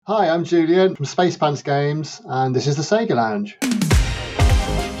Hi, I'm Julian from Space Pants Games, and this is the Sega Lounge.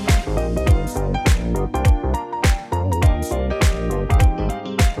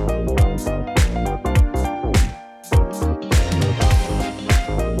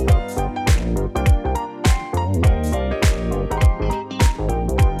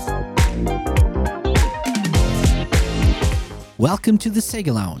 Welcome to the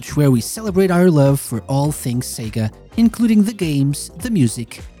Sega Lounge, where we celebrate our love for all things Sega, including the games, the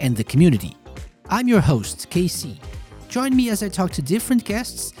music, and the community. I'm your host, KC. Join me as I talk to different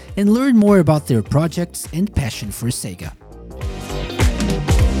guests and learn more about their projects and passion for Sega.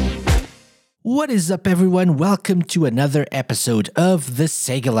 What is up, everyone? Welcome to another episode of the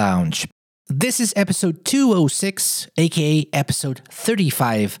Sega Lounge. This is episode 206, aka episode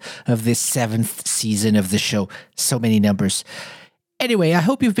 35 of this 7th season of the show. So many numbers. Anyway, I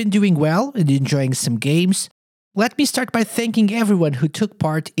hope you've been doing well and enjoying some games. Let me start by thanking everyone who took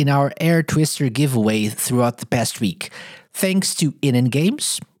part in our Air Twister giveaway throughout the past week. Thanks to In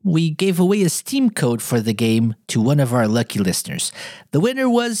Games, we gave away a Steam code for the game to one of our lucky listeners. The winner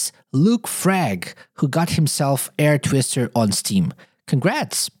was Luke Frag, who got himself Air Twister on Steam.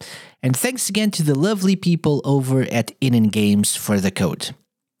 Congrats! And thanks again to the lovely people over at In Games for the code.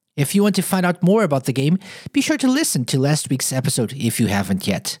 If you want to find out more about the game, be sure to listen to last week's episode if you haven't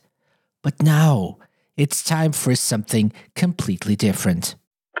yet. But now, it's time for something completely different.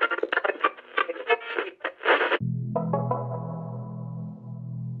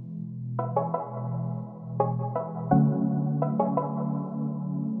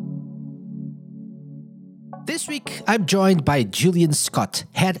 This week, I'm joined by Julian Scott,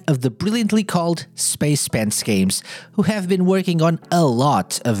 head of the brilliantly called Space Pants Games, who have been working on a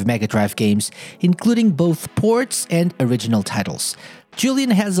lot of Mega Drive games, including both ports and original titles. Julian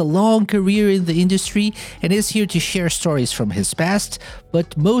has a long career in the industry and is here to share stories from his past,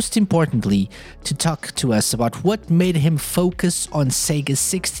 but most importantly, to talk to us about what made him focus on Sega's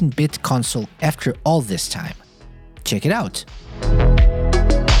 16-bit console after all this time. Check it out.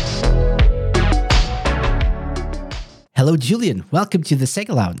 Hello, Julian. Welcome to the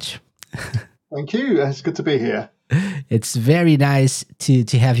Sega Lounge. Thank you. It's good to be here. It's very nice to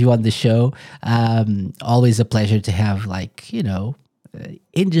have you on the show. Always a pleasure to have,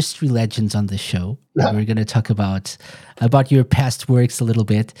 industry legends on the show. Yeah. We're going to talk about your past works a little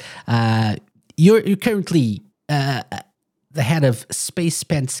bit. You're currently the head of Space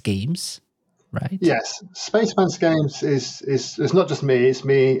Pants Games, right? Yes, Space Pants Games is it's not just me. It's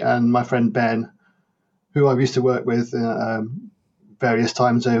me and my friend Ben, who I've used to work with various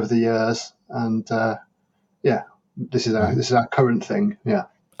times over the years, and this is our current thing. Yeah.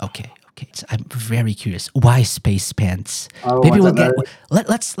 Okay. So I'm very curious. Why Space Pants? Oh, Maybe I don't know.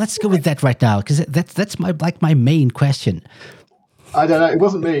 Let's go with that right now, because that's my main question. I don't know. It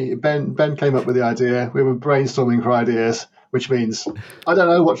wasn't me. Ben came up with the idea. We were brainstorming for ideas, which means I don't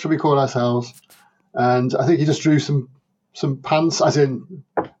know, what should we call ourselves? And I think he just drew some pants, as in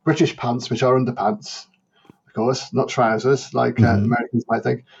British pants, which are underpants. Of course, not trousers like Americans might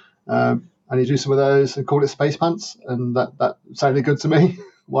think. And he drew some of those and called it Space Pants, and that sounded good to me.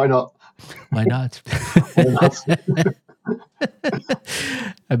 Why not? Why not?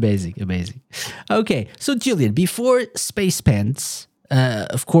 Amazing. Okay, so Julian, before Space Pants,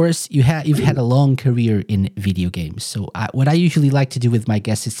 of course, you've had a long career in video games. So what I usually like to do with my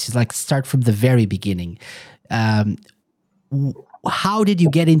guests is to start from the very beginning. How did you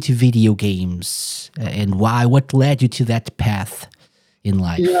get into video games, and why? What led you to that path in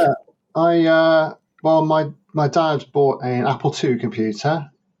life? Yeah, my dad bought an Apple II computer,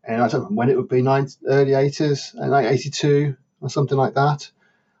 and I don't know when it would be, early 80s, like 82 or something like that.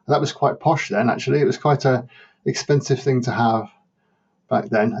 And that was quite posh then, actually. It was quite a expensive thing to have back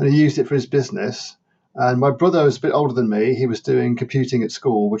then, and he used it for his business. And my brother was a bit older than me. He was doing computing at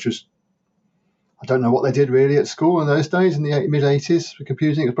school, which was, I don't know what they did really at school in those days, in the mid-80s for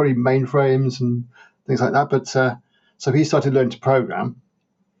computing. It was probably mainframes and things like that. But so he started learning to program.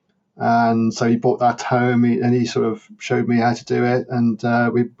 And so he brought that home, and he sort of showed me how to do it. And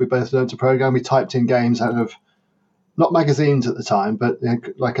we both learned to program. We typed in games out of, not magazines at the time, but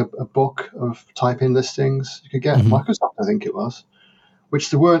like a book of type-in listings you could get. Microsoft, I think it was, which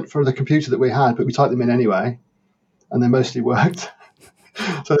they weren't for the computer that we had, but we typed them in anyway, and they mostly worked.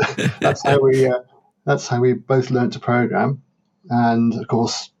 So that's how we both learned to program. And of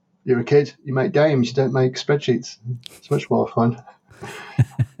course, you're a kid, you make games, you don't make spreadsheets. It's much more fun.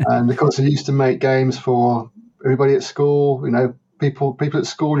 And of course, I used to make games for everybody at school. People at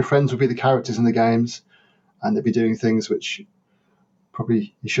school, your friends would be the characters in the games, and they'd be doing things which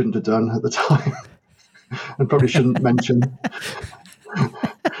probably you shouldn't have done at the time, and probably shouldn't mention.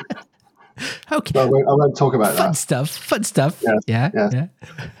 Okay. But I won't talk about Fun that. stuff. Fun stuff. Yes, Yeah. yes, Yeah.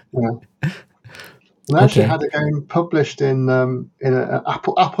 yeah. And I actually Okay. had a game published in an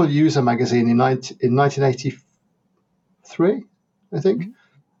Apple user magazine in 1983, I think.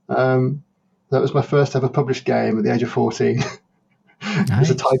 Um, that was my first ever published game at the age of 14. It was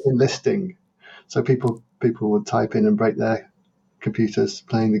a Nice. type-in listing, so people would type in and break their computers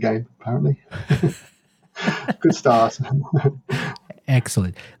playing the game. Apparently, good start.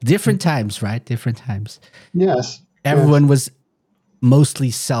 Excellent. Different times, right? Different times. Yes, yes, Everyone was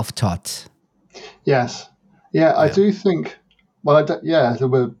mostly self-taught. yes, yeah. I Yeah. do think. Well, yeah, there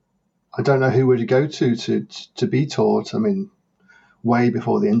were. I don't know who would you go to be taught. I mean, way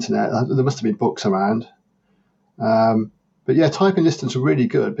before the internet, there must have been books around. But yeah, typing listings are really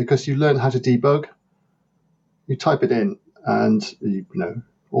good because you learn how to debug. You type it in, and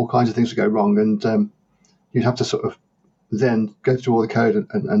all kinds of things would go wrong, and you'd have to sort of then go through all the code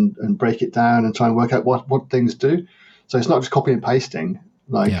and break it down and try and work out what things do. So it's not just copy and pasting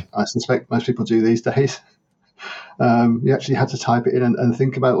like Yeah. I suspect most people do these days. You actually had to type it in and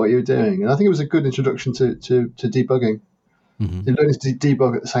think about what you were doing. And I think it was a good introduction to debugging. Hmm. Learning to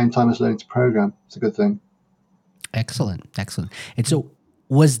debug at the same time as learning to program. It's a good thing. Excellent. Excellent. And so,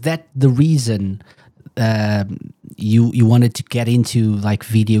 was that the reason you wanted to get into like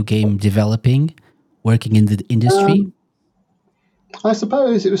video game developing, working in the industry? I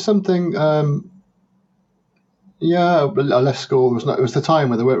suppose it was something. Yeah, I left school. It was the time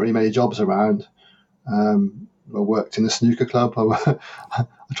where there weren't really many jobs around. I worked in a snooker club. I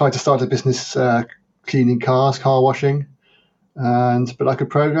tried to start a business cleaning cars, car washing, but I could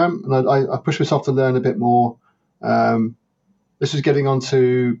program, and I pushed myself to learn a bit more. This was getting on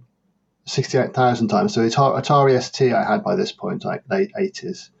to 68,000 times. So the Atari ST I had by this point, like late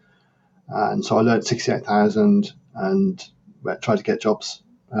 80s, and so I learned 68,000 and tried to get jobs.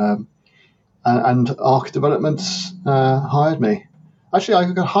 And Arc Developments hired me. Actually,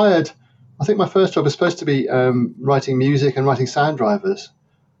 I got hired. I think my first job was supposed to be writing music and writing sound drivers.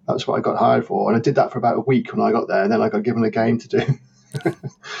 That's what I got hired for, and I did that for about a week when I got there, and then I got given a game to do.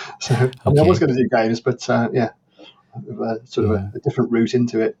 So I mean, I was going to do games, but yeah, sort of a different route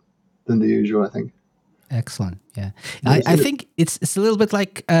into it than the usual, I think. Excellent. Yeah, I think it's a little bit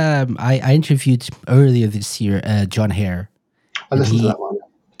like I interviewed earlier this year John Hare, I and listened to he that one.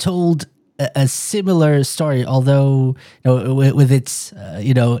 told a similar story, although with its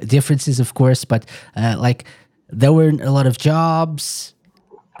differences, of course. But like there weren't a lot of jobs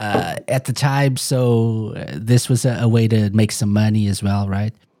at the time, so this was a way to make some money as well,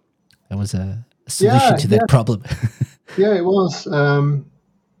 right? That was a solution to that problem. Yeah, it was.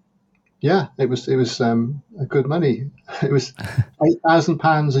 Yeah, it was a good money. It was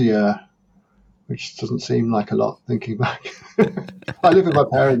 £8,000 a year, which doesn't seem like a lot thinking back. I lived with my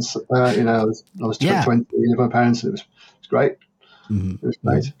parents. I was 20. Yeah. I lived with my parents, and it was great. Mm-hmm. It was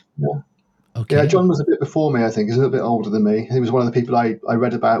great. Yeah. Okay. Yeah, John was a bit before me. I think he's a little bit older than me. He was one of the people I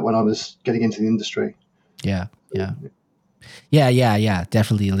read about when I was getting into the industry. Yeah.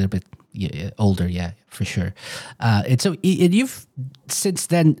 Definitely a little bit older. Yeah, for sure. And so you've since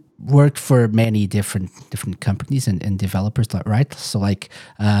then worked for many different companies and developers, right? So like,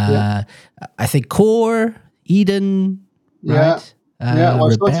 I think Core, Eden, right? Yeah. Well,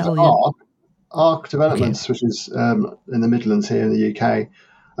 I started Rebellion. at Arc Developments, which is in the Midlands here in the UK,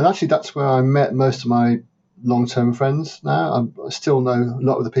 and actually that's where I met most of my long-term friends. Now I still know a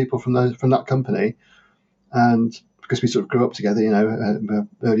lot of the people from that company, and because we sort of grew up together,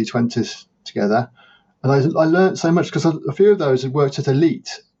 early 20s together, and I learned so much because a few of those had worked at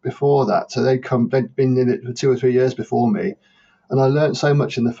Elite before that, so they'd been in it for 2 or 3 years before me, and I learned so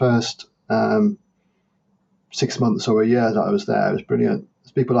much in the first 6 months or a year that I was there. It was brilliant.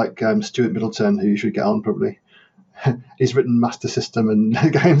 There's people like Stuart Middleton, who you should get on probably. He's written Master System and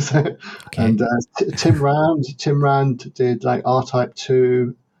games. Okay. And Tim Rand did like R-Type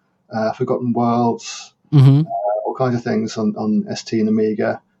 2, Forgotten Worlds, Mm-hmm. all kinds of things on ST and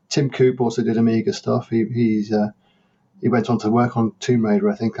Amiga. Tim Coop also did Amiga stuff. He went on to work on Tomb Raider,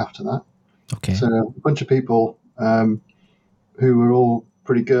 I think, after that. Okay. So a bunch of people who were all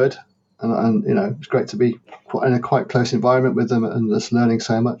pretty good, and it's great to be in a quite close environment with them and just learning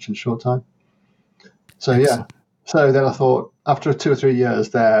so much in a short time. So Excellent. so then I thought after 2 or 3 years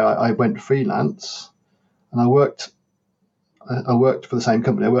there, I went freelance, and I worked for the same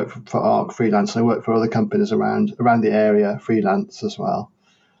company. I worked for Arc freelance, and I worked for other companies around the area freelance as well.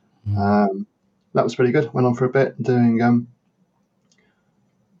 That was pretty good. Went on for a bit doing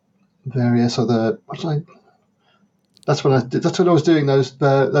various other. That's what I was doing.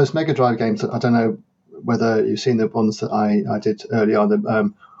 Those Mega Drive games. I don't know whether you've seen the ones that I did early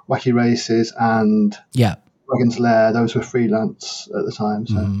on. Wacky Races and Yeah. Dragon's Lair. Those were freelance at the time,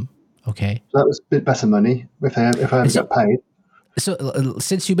 so, Okay. so that was a bit better money if I ever So, got paid. so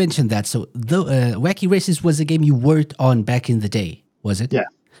since you mentioned that, so the Wacky Races was a game you worked on back in the day, was it? Yeah.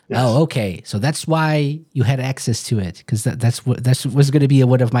 Yes. Oh, okay. So that's why you had access to it, because that was going to be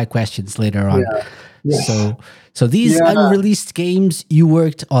one of my questions later on. Yeah. Yes. So these Yeah. unreleased games, you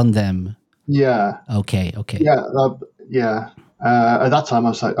worked on them. Yeah. Okay. Yeah. Yeah. At that time, I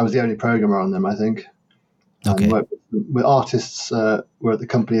was the only programmer on them, I think. And Okay. worked with artists were at the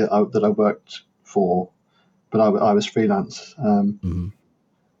company that I worked for, but I was freelance.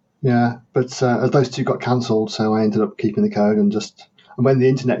 Yeah, but those two got cancelled, so I ended up keeping the code and when the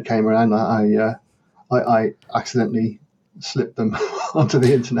internet came around, I accidentally slipped them onto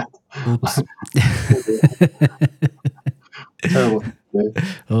the internet. Oops. Terrible.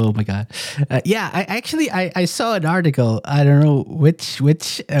 Oh my god. Yeah, I saw an article. I don't know which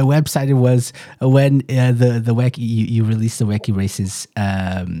website it was when the wacky you released the Wacky Races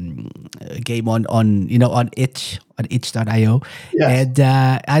game on itch.io. Yes. And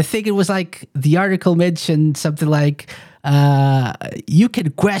I think it was like the article mentioned something like you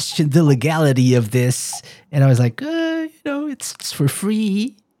can question the legality of this, and I was like, it's for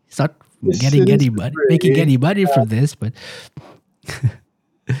free. It's not making any money from this, but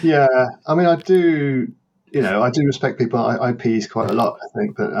yeah, I mean, I do respect people IPs quite a lot, I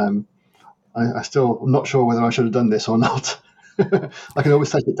think, but I'm not sure whether I should have done this or not. I can always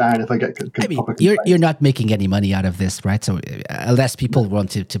take it down if I get proper complaints. You're not making any money out of this, right? So unless people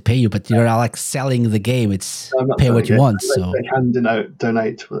want to pay you, but you're not like selling the game. It's pay what you want. So they can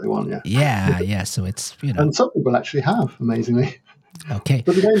donate what they want. Yeah. Yeah. So it's and some people actually have, amazingly. Okay.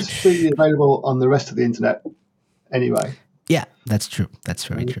 But the game's freely available on the rest of the internet anyway. Yeah, that's true. That's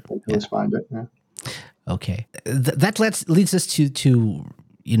very true. You can always find it. Yeah. Okay, that leads us to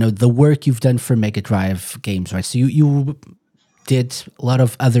the work you've done for Mega Drive games, right? So you did a lot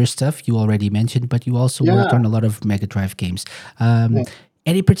of other stuff you already mentioned, but you also worked on a lot of Mega Drive games.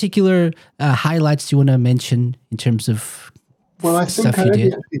 Any particular highlights you want to mention in terms of stuff you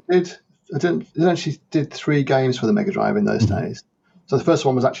did? I actually did 3 games for the Mega Drive in those days. So the first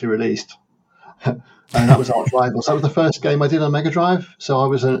one was actually released, and that was Arch Rivals. That was the first game I did on Mega Drive. So I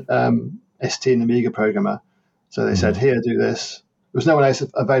was an ST and Amiga programmer. So they said, "Here, do this." There was no one else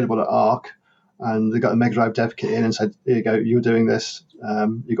available at Arc, and they got a Mega Drive dev kit in and said, "Here you go, you're doing this.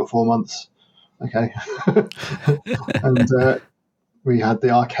 You got 4 months." Okay. And we had the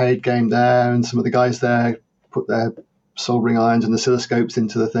arcade game there, and some of the guys there put their soldering irons and oscilloscopes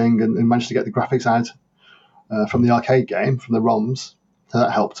into the thing and managed to get the graphics out from the arcade game, from the ROMs. So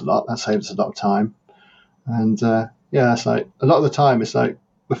that helped a lot. That saved us a lot of time. And it's like a lot of the time, it's like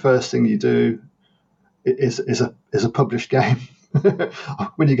the first thing you do is a published game.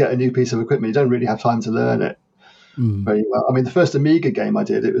 When you get a new piece of equipment, you don't really have time to learn it very well. I mean, the first Amiga game I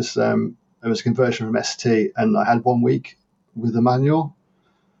did, it was a conversion from ST, and I had 1 week with the manual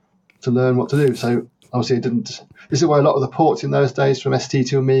to learn what to do. So obviously, this is why a lot of the ports in those days from ST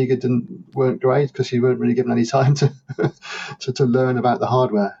to Amiga weren't great, because you weren't really given any time to to learn about the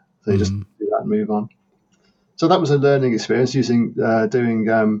hardware. So you just do that and move on. So that was a learning experience doing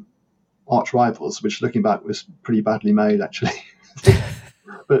Arch Rivals, which looking back was pretty badly made actually.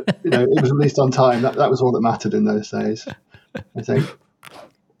 But it was released on time. That was all that mattered in those days, I think.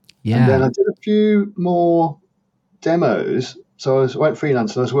 Yeah. And then I did a few more demos. So I went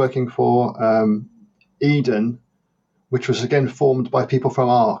freelance, and I was working for Eden, which was again formed by people from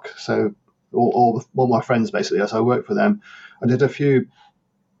Arc. So all my friends basically. So I worked for them. I did a few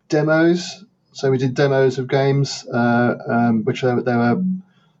demos. So we did demos of games, which they were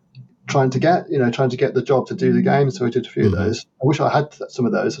trying to get the job to do the game. So we did a few of those. I wish I had some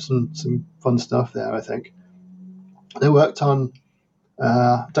of those. Some fun stuff there, I think. They worked on,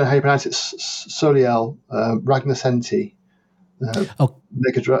 I don't know how you pronounce it, Soliel, Ragnarsenti,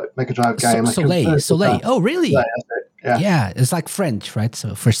 Mega Drive game. Soleil. Oh, really? Yeah, it's like French, right?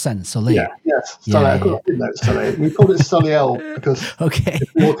 So for sun, Soleil. Yeah, yes. Soleil. I didn't know it's Soleil. We called it Soliel because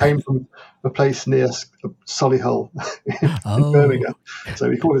we all came from a place near Solihull in Birmingham. So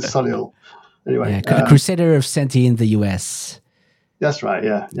we called it Soliel. Anyway. Crusader of Senti in the US. That's right,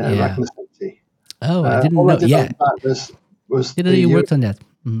 yeah. Ragnarsenti. Oh, I didn't know. Yeah. Didn't know you worked on that.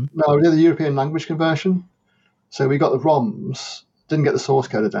 Mm-hmm. No, we did the European language conversion. So we got the ROMs, didn't get the source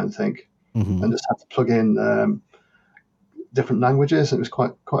code, I don't think, and just had to plug in different languages. It was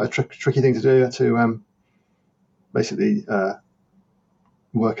quite a tricky thing to do, to basically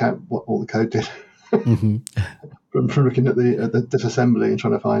work out what all the code did from looking at the disassembly and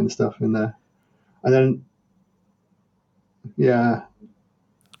trying to find stuff in there. And then,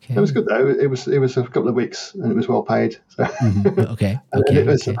 Okay. It was good though. It was a couple of weeks and it was well paid. So. Okay. And Okay. it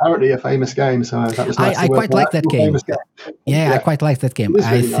was apparently a famous game, so that was nice to I work quite on an like that actual game. famous game. Yeah, I quite like that game. It is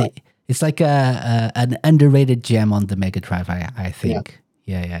I really nice. think it's like an underrated gem on the Mega Drive. I think.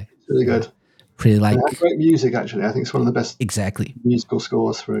 Yeah. It's really good. Pretty like And it had great music actually. I think it's one of the best exactly musical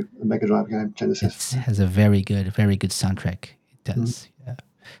scores for a Mega Drive game, Genesis. It has a very good soundtrack. It does. Yeah.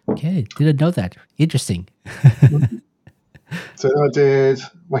 Okay, didn't know that. Interesting. So then I did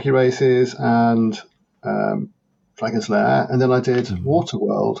Wacky Races and Dragon's Lair, and then I did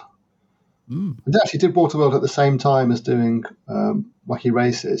Waterworld. I actually did Waterworld at the same time as doing Wacky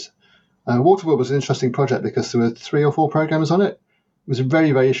Races. Waterworld was an interesting project because there were 3 or 4 programmers on it. It was a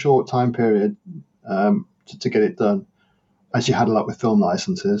very, very short time period to get it done, as you had a lot with film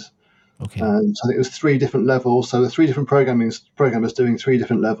licenses. Okay. So I think it was 3 different levels. So the 3 different programmers doing 3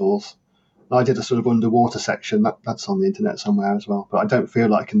 different levels. I did a sort of underwater section. That's on the internet somewhere as well, but I don't feel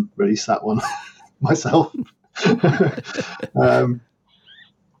like I can release that one myself.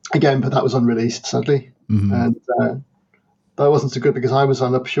 Again, but that was unreleased, sadly. And that wasn't so good because I was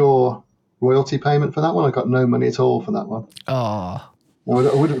on a pure royalty payment for that one. I got no money at all for that one. Oh. I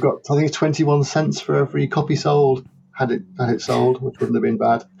would have got, I think, 21 cents for every copy sold had it sold, which wouldn't have been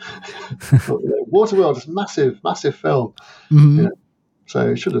bad. But, Waterworld is massive film.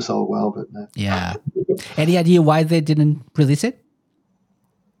 So it should have sold well, but no. Yeah. Any idea why they didn't release it?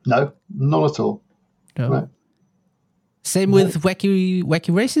 No, not at all. No. Same with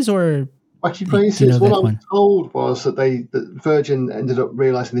Wacky Races, or Wacky Races. What I was one? told was that Virgin ended up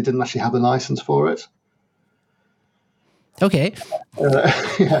realizing they didn't actually have a license for it. Okay.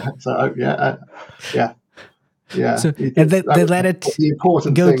 Yeah. So, and they let it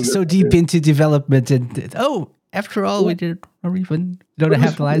go so deep into development, and after all, we don't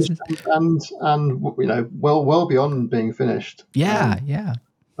have the license, and well beyond being finished. Yeah.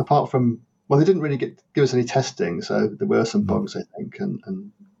 Apart from, well, they didn't really give us any testing, so there were some bugs, I think,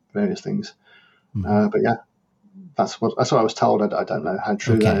 and various things. But yeah, that's what I was told. I don't know how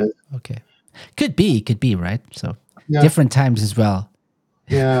true that is. Okay, could be right. So different times as well.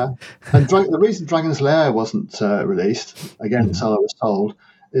 Yeah, and the reason Dragon's Lair wasn't released, again, so I was told,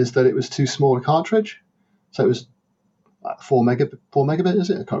 is that it was too small a cartridge. So it was like 4 megabit, is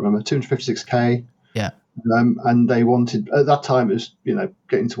it? I can't remember. 256K. Yeah. And they wanted, at that time, it was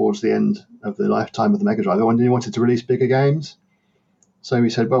getting towards the end of the lifetime of the Mega Drive. They wanted to release bigger games. So we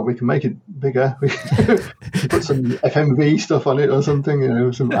said, well, we can make it bigger. We can put some FMV stuff on it or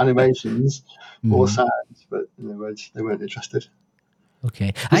something, some animations or sounds. But they weren't interested.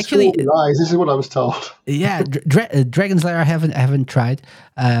 Okay, actually, this is what I was told. Yeah, Dragon's Lair I haven't tried.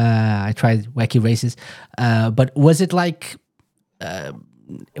 I tried Wacky Races, but was it like?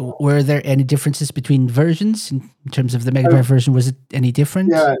 Were there any differences between versions in terms of the Mega Drive version? Was it any different?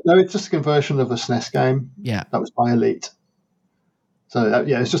 Yeah, no, it's just a conversion of a SNES game. Yeah, that was by Elite. So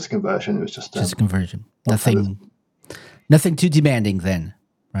it's just a conversion. It was just a conversion. Nothing too demanding then,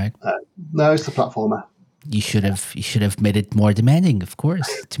 right? No, it's a platformer. You should have made it more demanding, of course,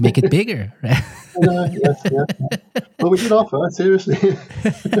 to make it bigger. Right? Yes. Well, we did offer, seriously.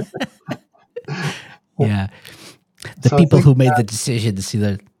 Yeah, the people who made the decision, see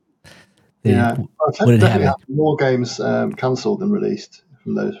that they wouldn't have it. More games cancelled than released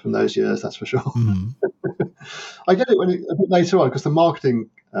from those years. That's for sure. I get it a bit later on because the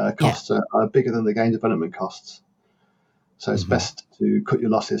marketing costs are bigger than the game development costs. So it's best to cut your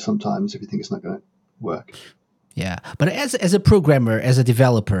losses sometimes if you think it's not going to work. Yeah, but as a programmer, as a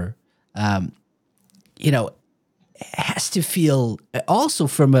developer, it has to feel also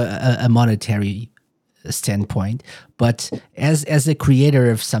from a monetary standpoint, but as a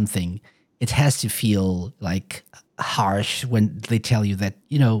creator of something, it has to feel like harsh when they tell you that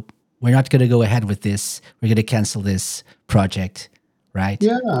we're not going to go ahead with this, we're going to cancel this project, right?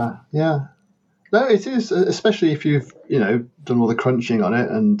 Yeah. No, it is, especially if you've done all the crunching on it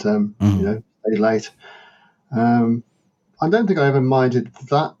and stayed late. I don't think I ever minded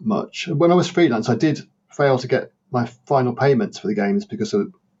that much. When I was freelance, I did fail to get my final payments for the games because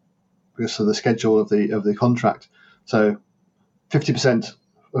of the schedule of the contract. So 50%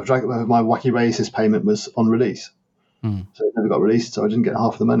 of my Wacky Races payment was on release. So it never got released, so I didn't get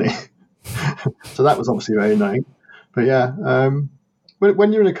half the money. So that was obviously very annoying. But yeah,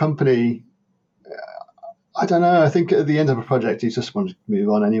 when you're in a company, I don't know. I think at the end of a project, you just want to move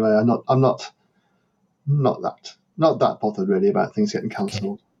on anyway. I'm not that bothered really about things getting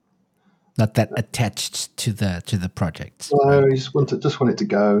cancelled. Not that attached to the project. No, you just want it to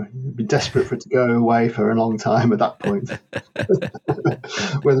go. You'd be desperate for it to go away for a long time at that point.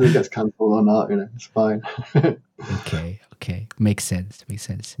 Whether it gets cancelled or not, it's fine. Okay. Makes sense.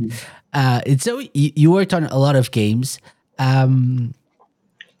 And so you worked on a lot of games, but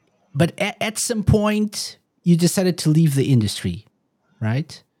at some point you decided to leave the industry,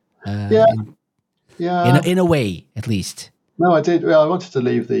 right? Yeah. In a way, at least. No, I did. Well, I wanted to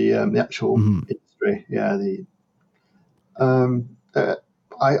leave the actual industry. Yeah,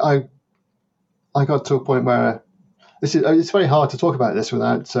 I got to a point where it's very hard to talk about this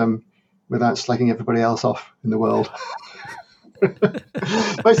without slagging everybody else off in the world.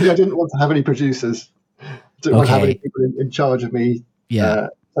 Basically, I didn't want to have any producers. I didn't want to have any people in charge of me,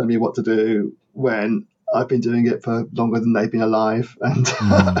 telling me what to do when I've been doing it for longer than they've been alive, and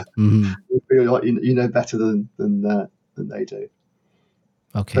you feel like you know better than they do.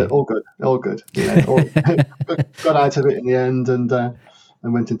 Okay, but all good. Got out of it in the end, and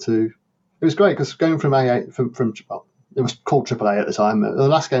went into. It was great because going from A8 from well, it was called AAA at the time. The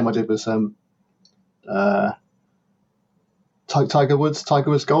last game I did was Tiger Woods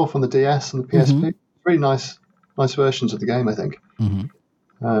Golf on the DS and the PSP. Really nice versions of the game, I think. And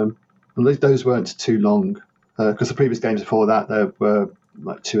those weren't too long because the previous games before that there were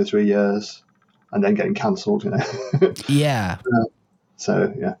like 2 or 3 years, and then getting cancelled. Yeah.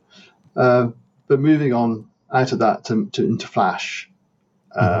 But moving on out of that into Flash,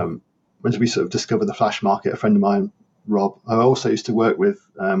 when we sort of discovered the Flash market, a friend of mine, Rob, I also used to work with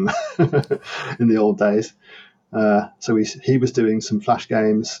in the old days. So he was doing some Flash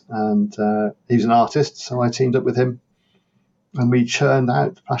games, and he was an artist, so I teamed up with him, and we churned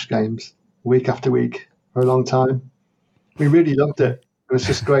out Flash games week after week for a long time. We really loved it. It was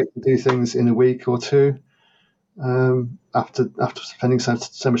just great to do things in a week or two after spending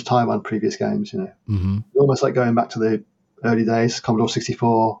so much time on previous games. Almost like going back to the early days, Commodore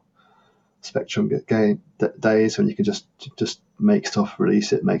 64, Spectrum game days, when you could just make stuff,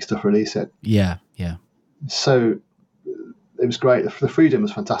 release it. Yeah. So it was great. The freedom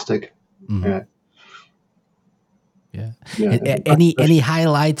was fantastic. Yeah. Any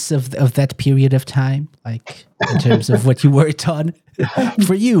highlights of that period of time, like in terms of what you worked on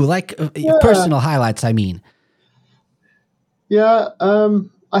for you, like personal highlights? I mean. Yeah.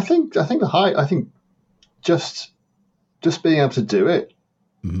 I think just being able to do it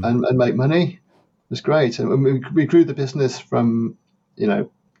and make money was great. And we grew the business from, that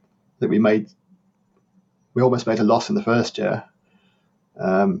we almost made a loss in the first year.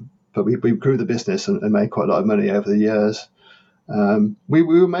 But we grew the business and made quite a lot of money over the years. We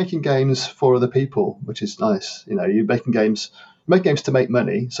were making games for other people, which is nice. You make games to make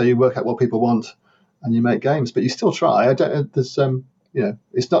money, so you work out what people want and you make games. But you still try. Doesn't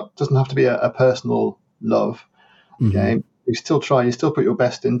have to be a personal love game. You still try. You still put your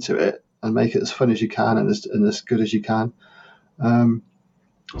best into it and make it as fun as you can and as good as you can.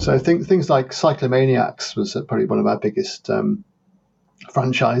 So I think things like Cyclomaniacs was probably one of our biggest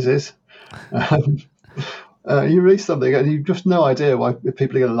franchises. You release something and you've just no idea if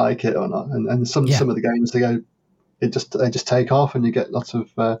people are going to like it or not. And some of the games they just take off and you get lots of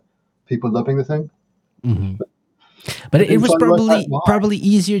people loving the thing. But it was probably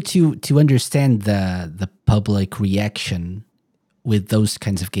easier to understand the public reaction with those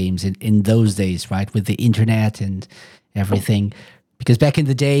kinds of games in those days, right? With the internet and everything. Because back in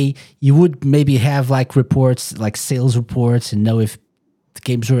the day, you would maybe have like reports, like sales reports, and know if the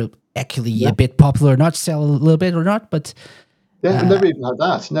games were actually a bit popular or not, sell a little bit or not. But I never even had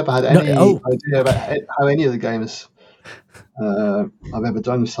that. Never had any idea about how any of the games I've ever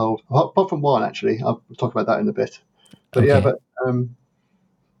done sold, apart from one actually. I'll talk about that in a bit. But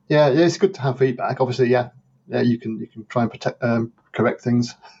it's good to have feedback. Obviously, you can try and correct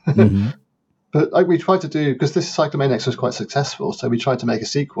things. But we tried to do, because this Cyclomaniacs was quite successful, so we tried to make a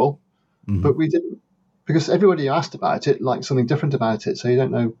sequel, but we didn't, because everybody who asked about it liked something different about it, so you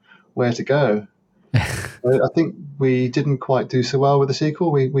don't know where to go. I think we didn't quite do so well with the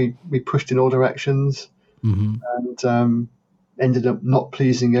sequel. We pushed in all directions and ended up not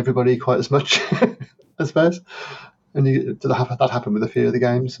pleasing everybody quite as much, I suppose. And that happened with a few of the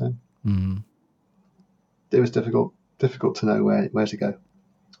games. So it was difficult to know where to go.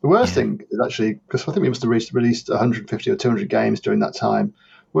 The worst thing is actually, because I think we must have released 150 or 200 games during that time.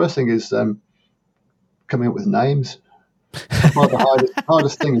 Worst thing is coming up with names. The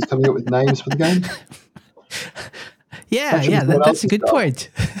hardest thing is coming up with names for the game. That's a good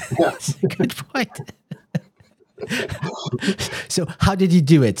point. That's a good point. So how did you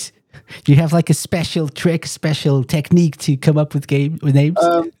do it? Do you have like a special trick, special technique to come up with names?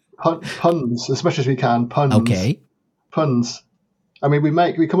 puns as much as we can. Puns. Okay. Puns. I mean,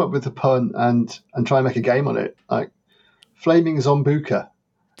 we come up with a pun and try and make a game on it. Like Flaming Zombuka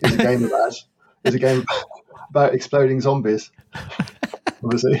is a game about exploding zombies.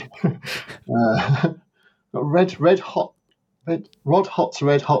 Obviously, red hot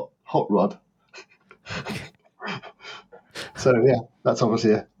rod. So yeah, that's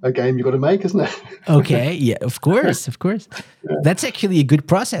obviously a game you've got to make, isn't it? Okay. Yeah. Of course. Yeah. That's actually a good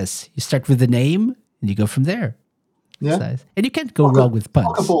process. You start with the name and you go from there. Yeah. Nice. And you can't go wrong with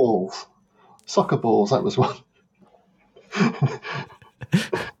puns. Soccer balls. That was one.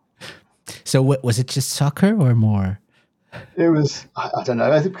 So what was it? Just soccer or more? It was. I don't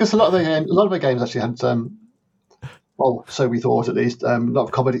know. I think because a lot of the games actually had well, so we thought at least, a lot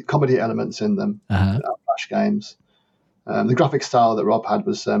of comedy elements in them. Flash games. The graphic style that Rob had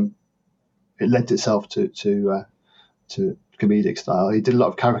was it lent itself to comedic style. He did a lot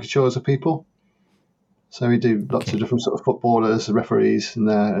of caricatures of people, so he did lots of different sort of footballers, referees in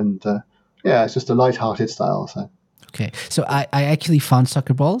there, and it's just a light-hearted style. So. Okay, so I actually found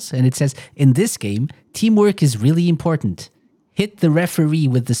soccer balls, and it says, in this game, teamwork is really important. Hit the referee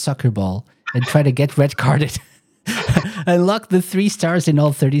with the soccer ball and try to get red carded. Unlock the 3 stars in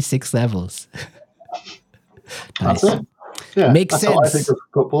all 36 levels. Nice. That's it. Yeah, makes that's sense. How I think of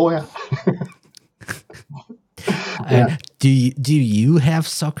football, yeah. Do you have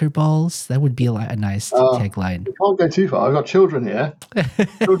soccer balls? That would be a nice tagline. You can't go too far. I've got children here.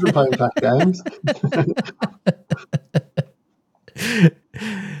 Children playing flash games.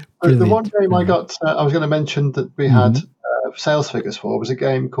 The one game I got, I was going to mention that we had sales figures for, was a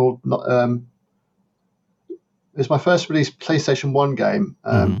game called. It was my first released PlayStation 1 game.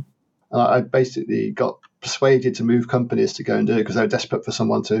 And I basically got persuaded to move companies to go and do it because they were desperate for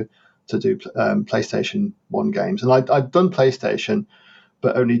someone to do PlayStation 1 games. And I'd done PlayStation,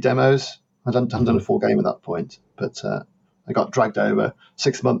 but only demos. I hadn't done a full game at that point. But I got dragged over.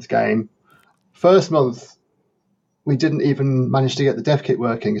 6-month game. First month, we didn't even manage to get the dev kit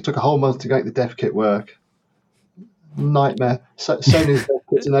working. It took a whole month to get the dev kit work. Nightmare. Sony's dev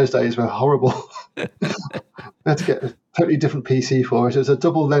kits in those days were horrible. We had to get a totally different PC for it. It was a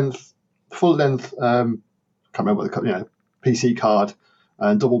full length, can't remember what the PC card,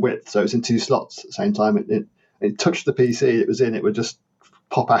 and double width, so it was in 2 slots at the same time. It touched the PC it was in, it would just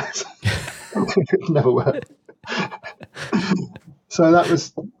pop out. It never worked. So that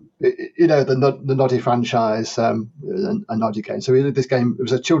was, the Noddy franchise, a Noddy game. So we did this game. It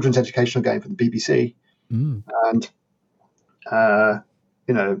was a children's educational game for the BBC, and I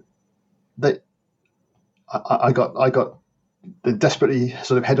got they desperately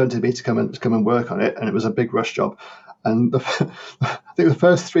sort of headhunted me to come and work on it, and it was a big rush job. And I think the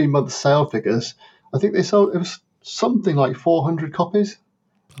first 3 months sale figures, I think they sold, it was something like 400 copies.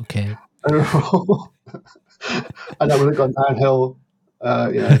 Okay. And that would have gone downhill,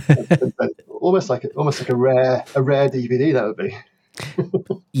 almost like a rare DVD. That would be.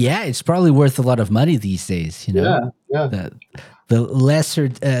 Yeah, it's probably worth a lot of money these days. Yeah. The lesser,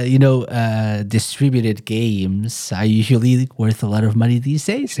 distributed games are usually worth a lot of money these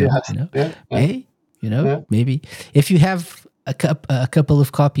days. So, maybe if you have a couple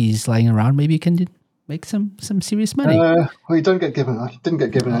of copies lying around, maybe you can make some serious money. Well, you don't get given. I didn't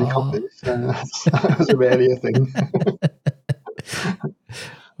get given any copies. That was rarely a thing.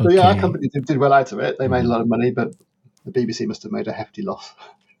 But our company did well out of it. They made a lot of money, but the BBC must have made a hefty loss.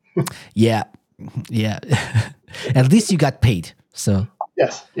 Yeah. At least you got paid. So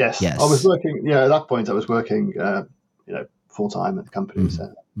yes. I was working. At that point, I was working. Full time at the company.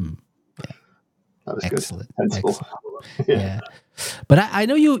 So that was excellent. Good. Yeah. But I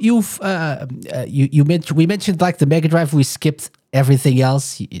know we mentioned like the Mega Drive. We skipped everything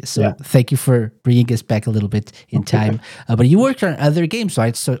else. So thank you for bringing us back a little bit in time. But you worked on other games,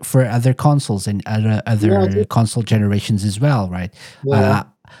 right? So for other consoles and other console generations as well, right? Yeah.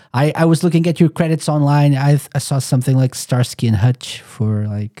 I was looking at your credits online. I saw something like Starsky and Hutch for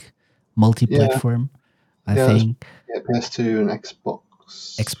like multi-platform. I think. PS2 and Xbox,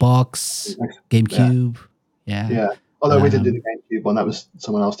 GameCube. Yeah. Although we didn't do the GameCube one, that was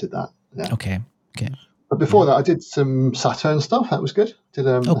someone else did that. Yeah. Okay. But before that, I did some Saturn stuff. That was good. Did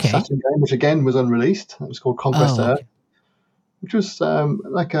a Saturn game, which again was unreleased. That was called Conquest Earth, which was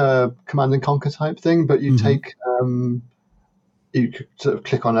like a Command and Conquer type thing. But you take, you could sort of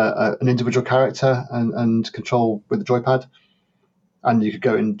click on an individual character and control with the joypad, and you could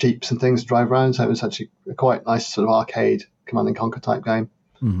go in jeeps and things, drive around. So it was actually a quite nice sort of arcade Command and Conquer type game.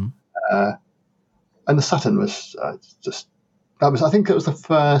 And the Saturn was I think it was the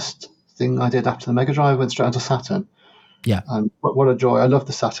first thing I did after the Mega Drive. Went straight onto Saturn, Yeah. And what a joy! I love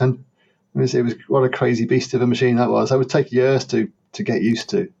the Saturn. It was what a crazy beast of a machine that was. That would take years to get used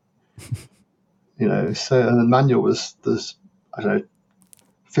to. So and the manual was I don't know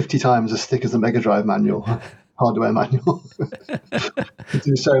 50 times as thick as the Mega Drive manual, hardware manual. It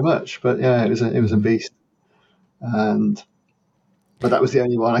do so much, but yeah, it was a beast. But that was the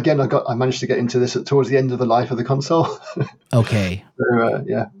only one. Again, I managed to get into this towards the end of the life of the console. Okay. So,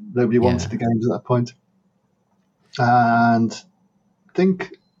 nobody wanted the games at that point. And I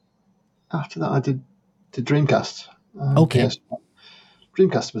think after that I did Dreamcast. Okay. Yes,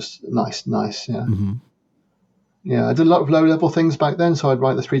 Dreamcast was nice. Yeah. Mm-hmm. Yeah, I did a lot of low-level things back then. So I'd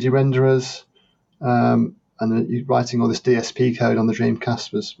write the 3D renderers, and then writing all this DSP code on the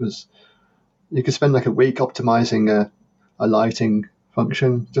Dreamcast was you could spend like a week optimizing a lighting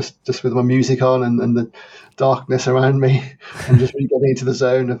function just with my music on and the darkness around me, and just really getting into the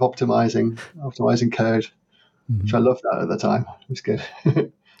zone of optimizing code, which I loved that at the time. It was good.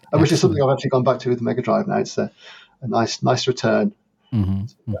 Which is something I've actually gone back to with the Mega Drive now. It's a nice return to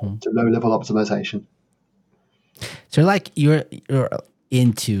low-level optimization. So like you're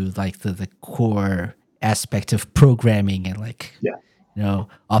into like the core aspect of programming and like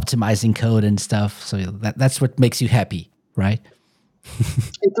optimizing code and stuff. So that's what makes you happy, right?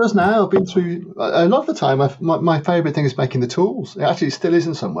 It does now. I've been through a lot of the time. My favorite thing is making the tools. It actually still is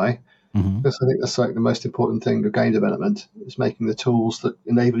in some way, because I think that's like the most important thing of game development is making the tools that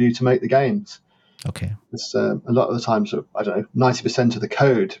enable you to make the games. Okay. It's, a lot of the time, so I don't know, 90% of the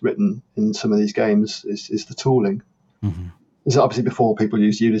code written in some of these games is the tooling. This is obviously before people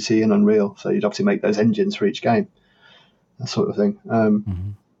used Unity and Unreal, so you'd obviously make those engines for each game, that sort of thing.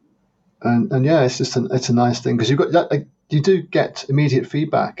 And yeah, it's a nice thing because you do get immediate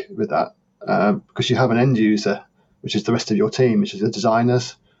feedback with that, because you have an end user, which is the rest of your team, which is the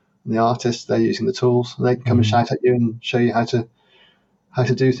designers and the artists. They're using the tools, and they can come and shout at you and show you how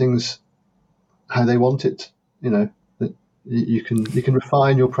to do things how they want it. That you can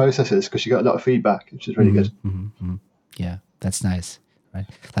refine your processes because you got a lot of feedback, which is really good. Yeah, that's nice, right?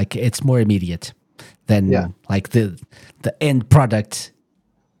 Like it's more immediate than like the end product.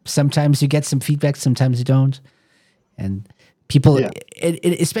 Sometimes you get some feedback, sometimes you don't, and people,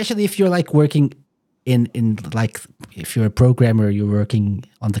 especially if you're like working in like if you're a programmer, you're working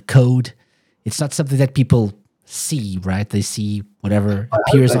on the code. It's not something that people see, right? They see whatever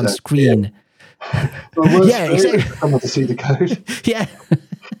appears on screen. Yeah, exactly. Someone to see the code. Yeah.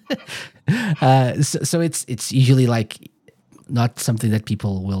 So it's usually like not something that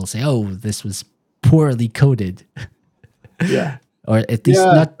people will say, "Oh, this was poorly coded." Yeah. Or at least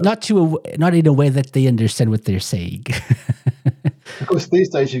not in a way that they understand what they're saying. Of course, these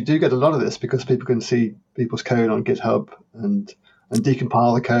days you do get a lot of this because people can see people's code on GitHub and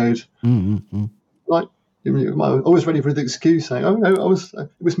decompile the code. Like, I'm always ready for the excuse saying, "Oh no, it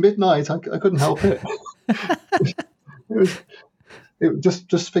was midnight. I couldn't help it. It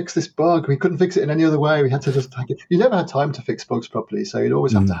just fixed this bug. We couldn't fix it in any other way. We had to just hack it." You never had time to fix bugs properly, so you'd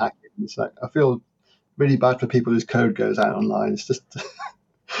always have to hack it. It's like I feel really bad for people whose code goes out online. It's just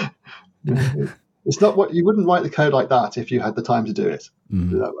it's not what you wouldn't write the code like that if you had the time to do it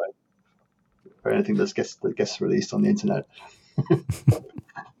that way. For anything that gets released on the internet.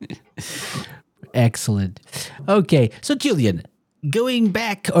 Excellent. Okay, so Julian, going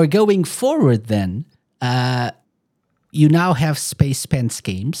back or going forward, then you now have Space Pants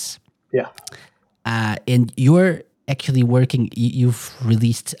Games. Yeah. And you're actually working. You've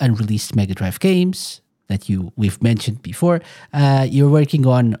released unreleased Mega Drive games that we've mentioned before. You're working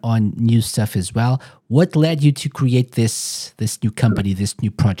on new stuff as well. What led you to create this new company, this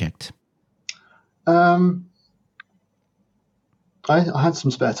new project? I had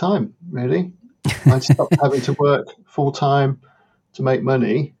some spare time, really. I stopped having to work full time to make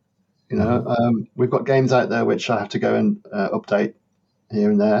money. We've got games out there which I have to go and update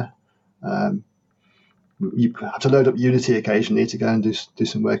here and there. You have to load up Unity occasionally to go and do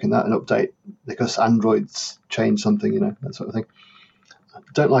some work in that and update because Android's changed something, that sort of thing. I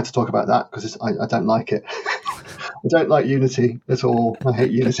don't like to talk about that because I don't like it. I don't like Unity at all. I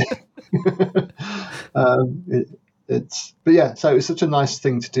hate Unity. But yeah, so it was such a nice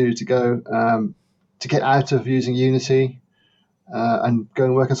thing to do to go to get out of using Unity and go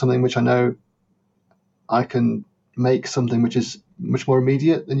and work on something which I know I can make something which is much more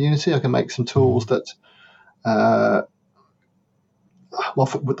immediate than Unity. I can make some tools that,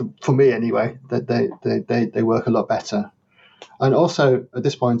 for me anyway, that they work a lot better. And also at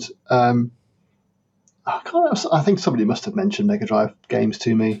this point, I think somebody must have mentioned Mega Drive games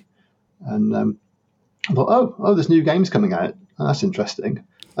to me, and I thought, oh, there's new games coming out. Oh, that's interesting.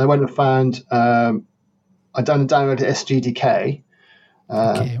 I went and found I downloaded SGDK,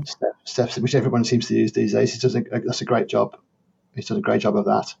 Okay. steps which everyone seems to use these days. That's a great job. He's done a great job of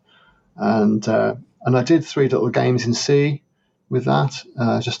that, and I did 3 little games in C with that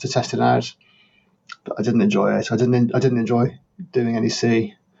just to test it out, but I didn't enjoy it. I didn't enjoy doing any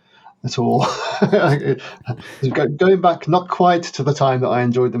C at all. Going back, not quite to the time that I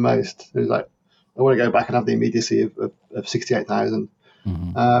enjoyed the most. It was like I want to go back and have the immediacy of 68,000.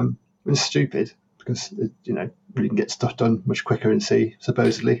 It's stupid because you can get stuff done much quicker in C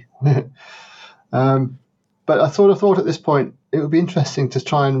supposedly. But I thought at this point it would be interesting to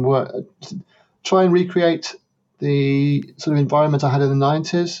try and recreate the sort of environment I had in the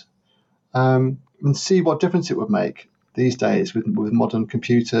 90s, and see what difference it would make these days with modern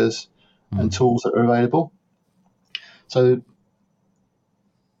computers and tools that are available. So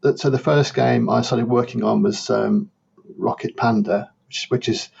the first game I started working on was Rocket Panda, which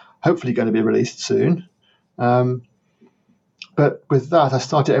is hopefully going to be released soon. But with that, I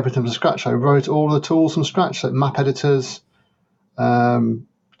started everything from scratch. I wrote all the tools from scratch, like map editors,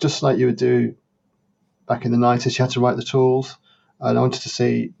 just like you would do back in the 90s. You had to write the tools, and I wanted to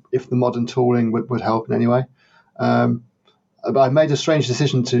see if the modern tooling would help in any way. But I made a strange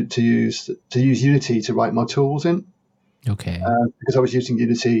decision to use Unity to write my tools in. Okay. Because I was using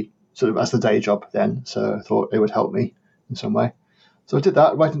Unity sort of as the day job then, so I thought it would help me in some way. So I did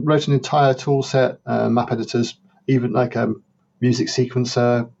that. Wrote an entire tool set, map editors, even like music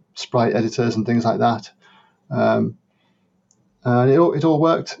sequencer, sprite editors, and things like that. And it all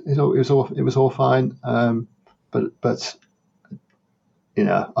worked. It was all fine. But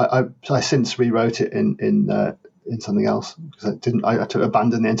I since rewrote it in something else because I had to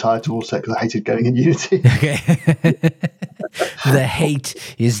abandon the entire tool set because I hated going in Unity. Okay. The hate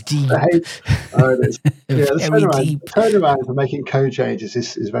is deep. The Very deep. turnaround for making code changes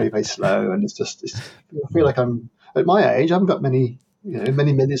is very, very slow, and I feel like I'm at my age. I haven't got many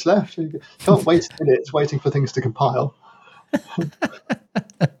minutes left. You can't waste minutes waiting for things to compile.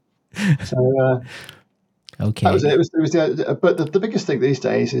 So okay, that was it. It was but the biggest thing these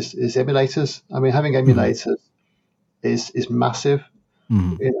days is emulators. I mean, having emulators is massive.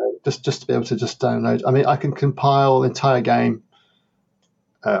 Just to be able to just download. I mean, I can compile the entire game,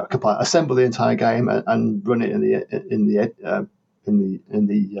 assemble the entire game, and run it in the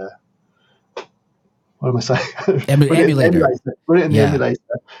what am I saying? emulator. Run it in the emulator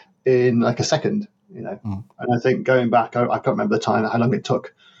in like a second. And I think going back, I can't remember how long it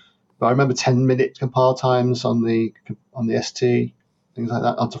took, but I remember 10-minute compile times on the ST, things like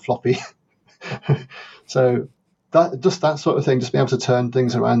that, onto floppy. So that sort of thing, just being able to turn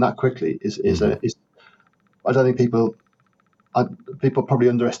things around that quickly is I don't think people probably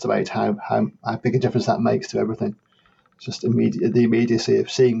underestimate how big a difference that makes to everything. It's just the immediacy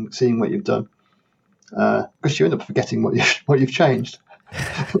of seeing what you've done, because you end up forgetting what you've changed.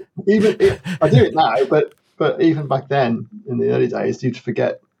 I do it now, but even back then in the early days, you'd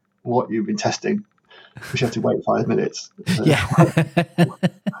forget what you've been testing, because you have to wait 5 minutes. Yeah. And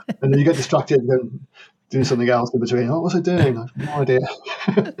then you get distracted and doing something else in between. What was I doing? I have no idea.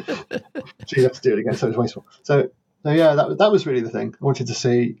 So you have to do it again, so it's wasteful. So yeah, that was really the thing. I wanted to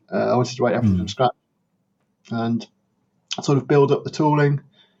write everything from scratch and sort of build up the tooling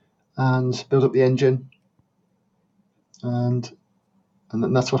and build up the engine, and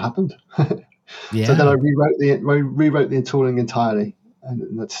that's what happened. Yeah. So then I rewrote the tooling entirely,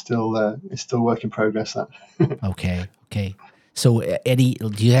 and that's still it's still work in progress. That. Okay. So, Eddie,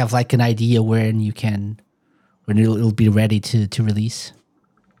 do you have like an idea when it'll be ready to release?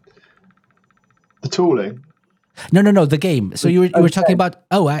 The tooling. No, the game. So you were talking about.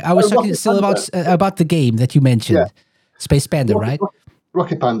 Oh, I was talking still about the game that you mentioned, yeah. Space Panda, right?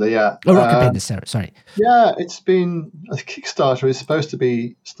 Rocket Panda, yeah. Oh, Rocket Panda. Sorry. Yeah, it's been a Kickstarter is supposed to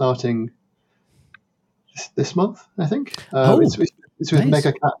be starting this month, I think. It's with nice.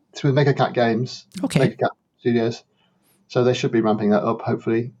 Megacat. It's with Megacat Games. Okay. Megacat Studios. So they should be ramping that up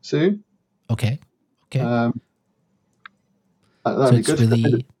hopefully soon. Okay. That'd So be it's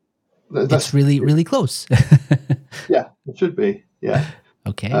good. it's really close. Yeah, it should be. Yeah.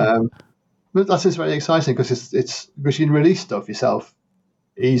 Okay. But that is very exciting because because you can release stuff yourself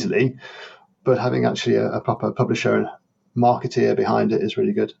easily, but having actually a proper publisher and marketeer behind it is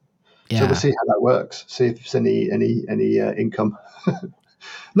really good. Yeah. So we'll see how that works. See if there's any income.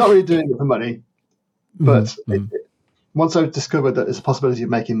 Not really doing it for money, but once I've discovered that there's a possibility of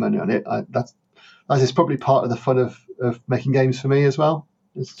making money on it, that is probably part of the fun of making games for me as well.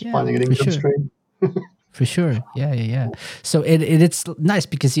 It's finding an income stream. For sure, yeah. So it's nice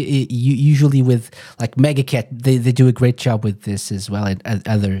because you usually with like Megacat, they do a great job with this as well, and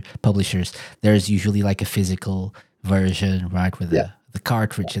other publishers. There's usually like a physical version, right, with Yeah, the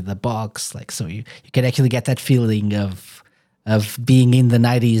cartridge in the box, like so you can actually get that feeling of being in the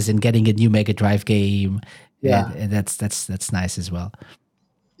 '90s and getting a new Mega Drive game, yeah, and that's nice as well.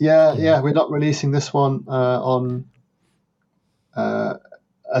 yeah. We're not releasing this one on uh,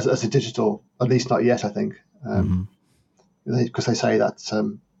 as a digital, at least not yet. I think Hmm. because they say that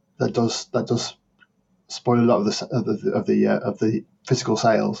that does spoil a lot of the physical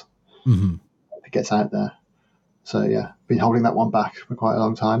sales Hmm. if it gets out there. So yeah, been holding that one back for quite a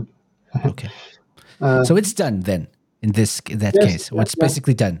long time. Okay, Uh, so it's done then in that yes, case. yeah, What's yeah,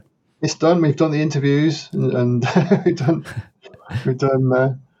 basically done? it's done. We've done the interviews and we've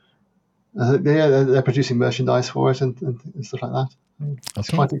done. Yeah, they're producing merchandise for it and stuff like that. It's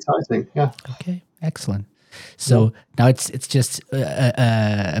Okay. quite exciting. Yeah, Okay, excellent. yeah, So now it's just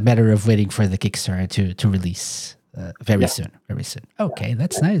a matter of waiting for the Kickstarter to release very yeah, soon. Very soon. Okay,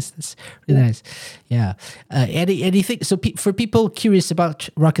 that's nice. That's really yeah. nice. Yeah. Anything? So for people curious about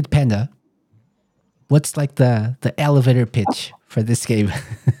Rocket Panda, what's like the elevator pitch for this game?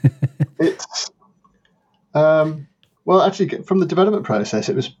 It's well, actually, from the development process,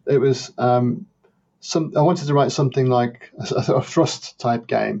 it was some. I wanted to write something like a sort of thrust type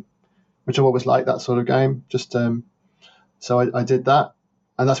game, which I've always liked that sort of game. Just so I did that,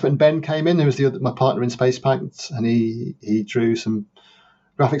 and that's when Ben came in. Who was my partner in Space Pact, and he drew some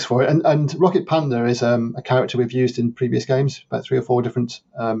graphics for it. And Rocket Panda is a character we've used in previous games, about 3 or 4 different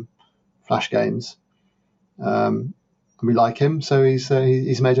Flash games. And we like him, so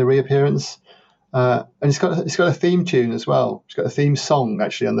he's made a reappearance. And it's got a theme tune as well. It's got a theme song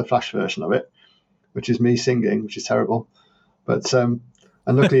actually on the Flash version of it, which is me singing, which is terrible. But and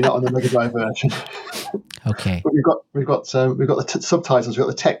luckily not on the Mega Drive version. Okay. But we've got the subtitles. We've got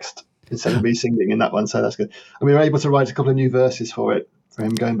the text instead of me singing in that one, so that's good. And we were able to write a couple of new verses for it, for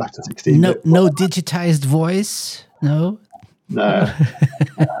him going back to 16-bit. No digitized voice. No. No,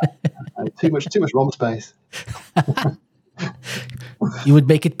 too much ROM space. You would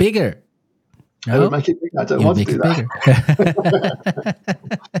make it bigger. I would No. make it big. I don't You would want to make do it that.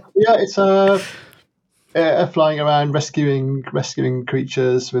 bigger. Yeah, it's flying around rescuing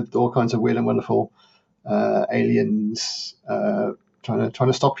creatures with all kinds of weird and wonderful aliens trying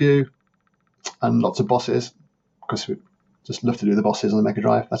to stop you, and lots of bosses because we just love to do the bosses on the Mega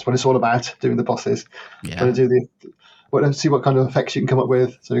Drive. That's what it's all about, doing the bosses. Trying Yeah. to do see what kind of effects you can come up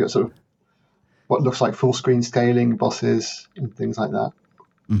with. So you got sort of what looks like full screen scaling bosses and things like that.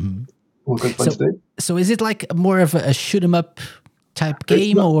 Hmm. All good fun So to do. so is it like more of a shoot 'em up type It's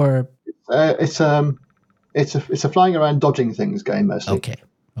game not. or It's a flying around dodging things game mostly. okay.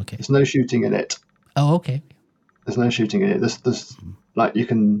 Okay. There's no shooting in it. Oh, okay. There's no shooting in it. There's like you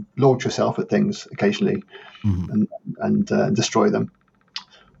can launch yourself at things occasionally Hmm. and destroy them,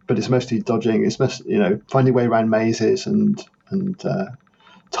 but it's mostly dodging. It's finding a way around mazes and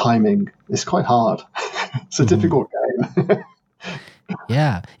timing. It's quite hard. It's a Hmm. difficult game.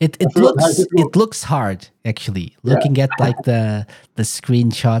 Yeah. It I it forgot how looks difficult. it looks hard actually. Yeah, Looking at like the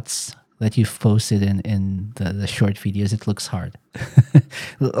screenshots that you've posted in the short videos, it looks hard.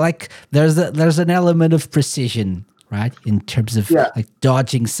 Like there's an element of precision, right? In terms of yeah, like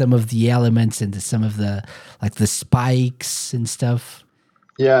dodging some of the elements and some of the like the spikes and stuff.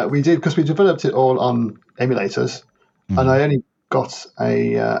 yeah. We did because we developed it all on emulators, and Mm. I only got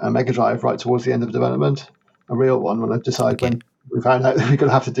a Mega Drive right towards the end of development, a real one when I decided Okay. when we found out that we're going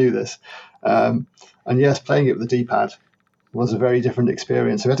to have to do this. And yes, playing it with the D-pad was a very different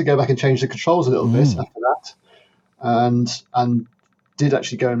experience. So we had to go back and change the controls a little bit Mm. after that, and did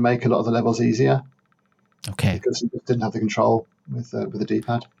actually go and make a lot of the levels easier Okay. because you just didn't have the control with the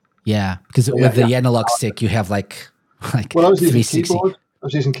D-pad. Yeah, because So with yeah. the analog stick, you have like Well, I was using 360. keyboard. I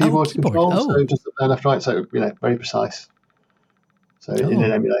was using Oh, keyboard to keyboard. control, Oh, so just up, down, left, right. So very precise. So in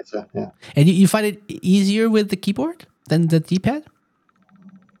an oh. emulator, yeah, And you find it easier with the keyboard than the D-pad?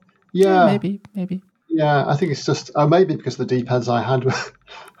 Yeah, yeah, maybe. yeah. I think it's just maybe because the D-pads I had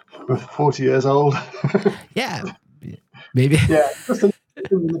were 40 years old. Yeah, maybe. Yeah, just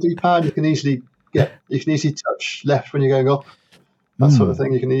the D-pad you can easily touch left when you're going up, that sort of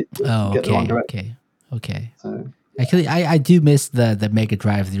thing. You can Oh, get the wrong okay, direction. okay. So Actually, I do miss the Mega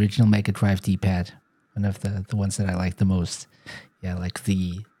Drive, the original Mega Drive D-pad. One of the ones that I like the most. Yeah, like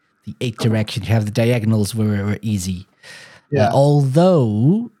the 8 direction. You have the diagonals were easy. yeah,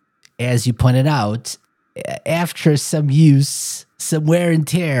 Although, as you pointed out, after some use, some wear and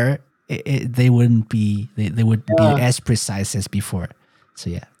tear, they wouldn't be yeah, as precise as before. So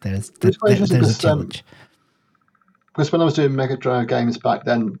yeah, there's It was quite interesting there's a challenge. Because when I was doing Mega Drive games back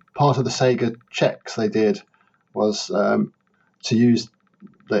then, part of the Sega checks they did was to use.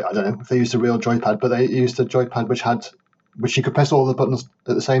 I don't know if they used a real joypad, but they used a joypad which you could press all the buttons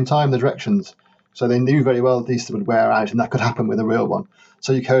at the same time, the directions. So they knew very well these would wear out, and that could happen with a real one.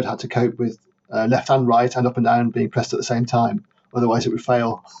 So your code had to cope with left and right and up and down being pressed at the same time. Otherwise, it would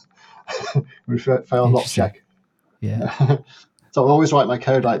fail. It would fail not check. Yeah. So I always write my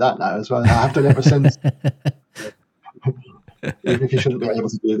code like that now as well. I have done it ever since. Even if you shouldn't be able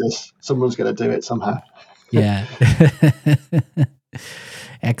to do this, someone's going to do it somehow. Yeah.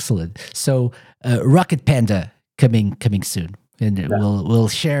 Excellent. So Rocket Panda coming soon. And we'll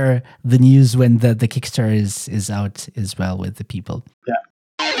share the news when the Kickstarter is out as well with the people. Yeah.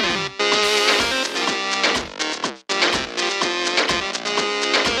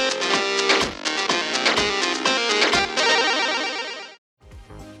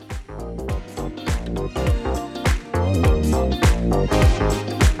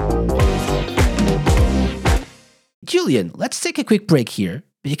 Julian, let's take a quick break here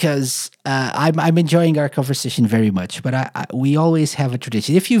because I'm enjoying our conversation very much. But we always have a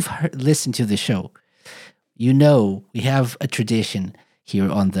tradition. If you've listened to the show, you know we have a tradition here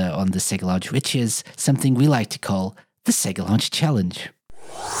on the Sega Lounge, which is something we like to call the Sega Lounge Challenge.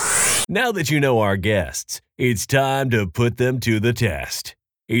 Now that you know our guests, it's time to put them to the test.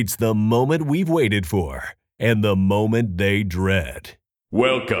 It's the moment we've waited for and the moment they dread.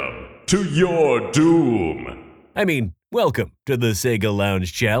 Welcome to your doom. I mean, welcome to the Sega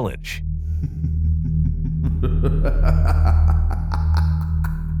Lounge Challenge.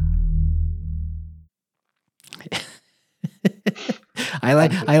 I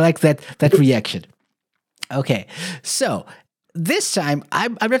like that reaction. Okay, so this time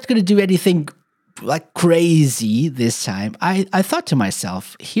I'm not going to do anything like crazy. This time I thought to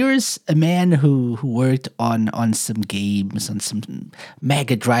myself, here's a man who worked on some games, on some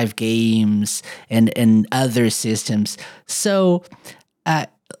Mega Drive games and other systems. So a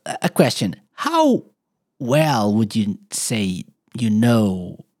question: how well would you say you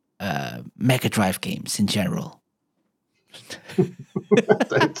know Mega Drive games in general?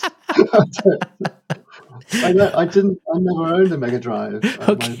 I never owned a Mega Drive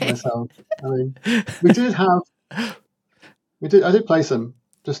myself. I mean, I did play some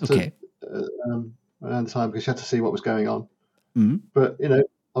just to around the time because you had to see what was going on. Mm-hmm. But I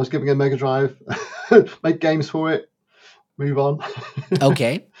was giving a Mega Drive, make games for it, move on.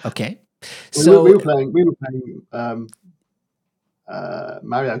 Okay. So we were playing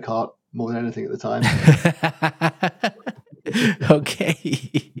Mario Kart more than anything at the time.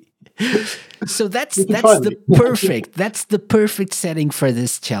 Okay. So that's the perfect setting for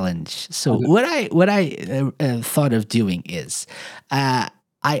this challenge. So what I thought of doing is I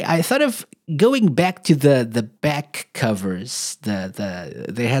thought of going back to the back covers.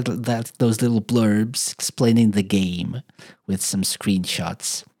 They had those little blurbs explaining the game with some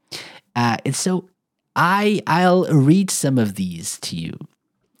screenshots, and so I'll read some of these to you.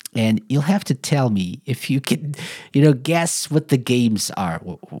 And you'll have to tell me if you can, guess what the games are,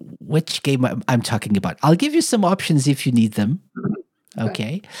 which game I'm talking about. I'll give you some options if you need them.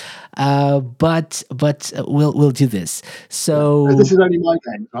 Okay, but we'll do this. So this is only my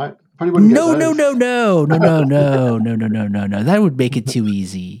game, right? Probably wouldn't no. get those. No. That would make it too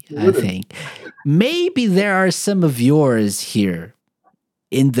easy. I think maybe there are some of yours here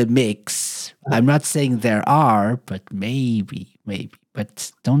in the mix. I'm not saying there are, but maybe.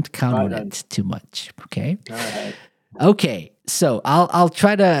 But don't count on it too much, okay? Right. Okay, so I'll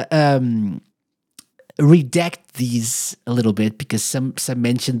try to redact these a little bit because some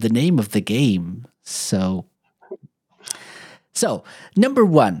mentioned the name of the game. So number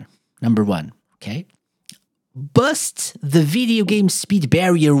one, okay? Bust the video game speed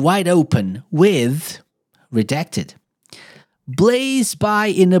barrier wide open with redacted. Blaze by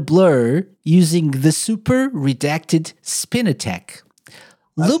in a blur using the super redacted spin attack.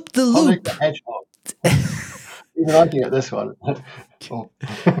 Loop the loop. Even I can get this one.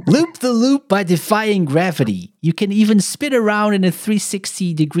 Loop the loop by defying gravity. You can even spin around in a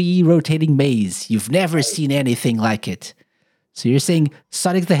 360-degree rotating maze. You've never seen anything like it. So you're saying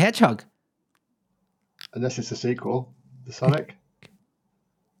Sonic the Hedgehog? Unless it's a sequel. The Sonic.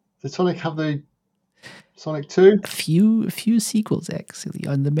 Did Sonic have the Sonic 2? A few sequels actually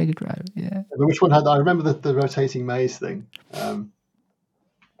on the Mega Drive. Yeah. But which one had? I remember the rotating maze thing.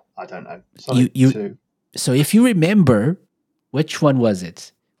 I don't know. Sonic 2. So if you remember, which one was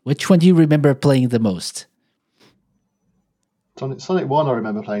it? Which one do you remember playing the most? Sonic 1 I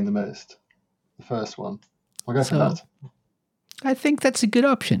remember playing the most. The first one. I'll go for that. I think that's a good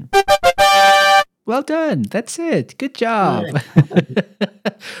option. Well done. That's it. Good job.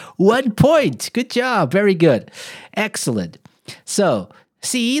 1 point. Good job. Very good. Excellent. So,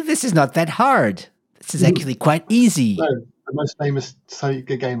 see, this is not that hard. This is actually quite easy. No, the most famous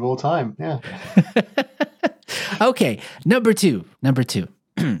Sega game of all time. Yeah. Okay, number two.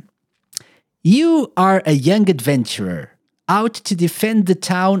 You are a young adventurer out to defend the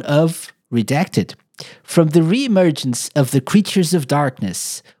town of Redacted from the reemergence of the creatures of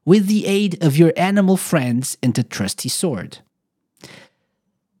darkness with the aid of your animal friends and a trusty sword.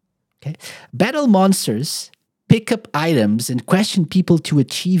 Okay. Battle monsters, pick up items, and question people to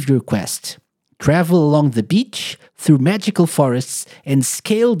achieve your quest. Travel along the beach, through magical forests, and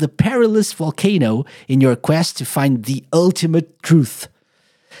scale the perilous volcano in your quest to find the ultimate truth.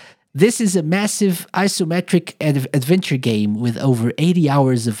 This is a massive isometric adventure game with over 80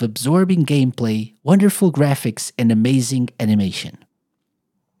 hours of absorbing gameplay, wonderful graphics, and amazing animation.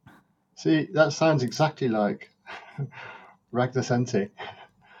 See, that sounds exactly like Ragdasenti,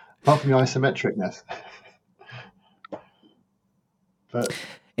 apart from the isometricness. But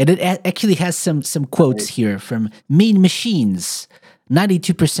And it actually has some quotes here from Mean Machines.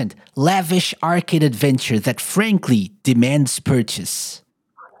 92% lavish arcade adventure that frankly demands purchase.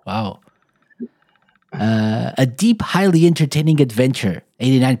 Wow. A deep, highly entertaining adventure.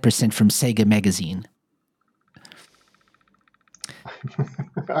 89% from Sega Magazine.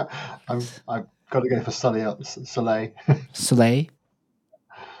 I've got to go for Soleil. Soleil.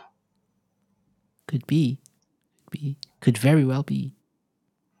 Could be. Could very well be.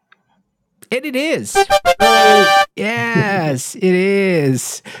 And it is. Yes, it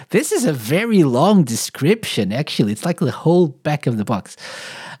is. This is a very long description, actually. It's like the whole back of the box.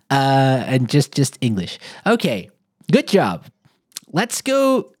 And just English. Okay, good job. Let's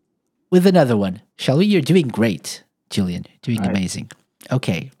go with another one, shall we? You're doing great, Julian. You're doing amazing.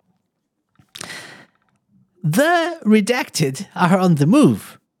 Okay. The Redacted are on the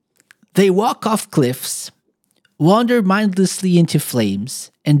move. They walk off cliffs, wander mindlessly into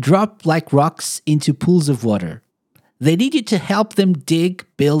flames, and drop like rocks into pools of water. They need you to help them dig,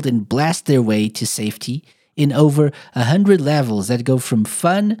 build, and blast their way to safety in over 100 levels that go from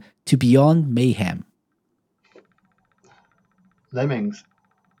fun to beyond mayhem. Lemmings.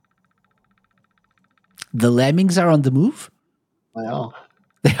 The Lemmings are on the move? They are.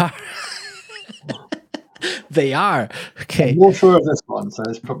 They are. They are. Okay. I'm more sure of this one, so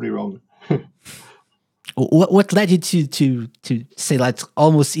it's probably wrong. What led you to say like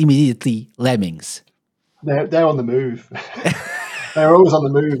almost immediately Lemmings? They're on the move. They're always on the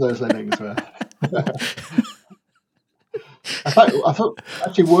move. Those lemmings were. I thought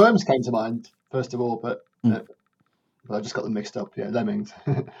actually worms came to mind first of all, but I just got them mixed up. Yeah, lemmings.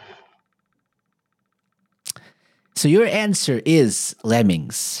 So your answer is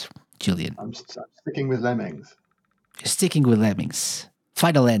Lemmings, Julian. I'm sticking with lemmings. You're sticking with Lemmings.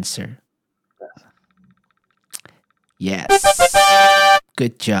 Final answer. Yes.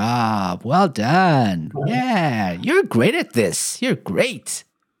 Good job. Well done. Yeah, you're great at this. You're great.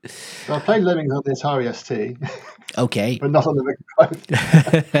 So I played lemmings on the Atari ST. Okay. But not on the Mega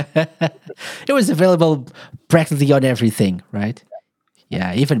Drive. It was available practically on everything, right?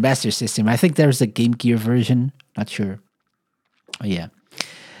 Yeah, even Master System. I think there's a Game Gear version. Not sure. Oh, yeah.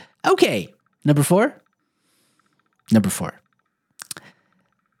 Okay. Number four.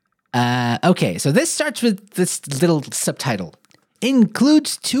 Okay, so this starts with this little subtitle.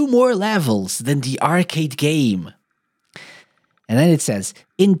 Includes 2 more levels than the arcade game. And then it says,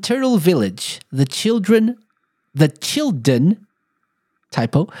 in Turtle Village, the children,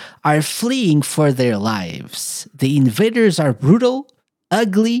 typo, are fleeing for their lives. The invaders are brutal,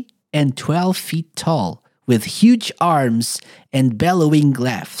 ugly, and 12 feet tall, with huge arms and bellowing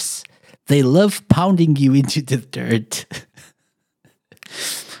laughs. They love pounding you into the dirt.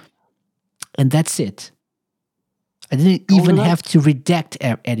 And that's it. I didn't even have to redact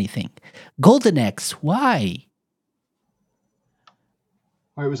anything. Golden Axe, why?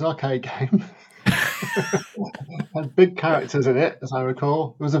 Well, it was an arcade game. Had big characters in it, as I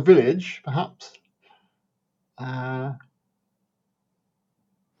recall. It was a village, perhaps. And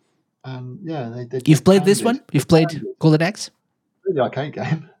yeah, they did. You've played this one? You've played Golden Axe? The arcade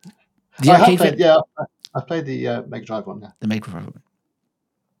game. The arcade game? Yeah, I played the Mega Drive one. Yeah. The Mega Drive one.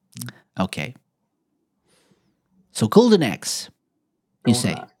 Okay. So Golden Axe, you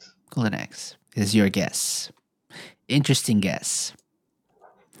say. Axe. Golden Axe is your guess. Interesting guess.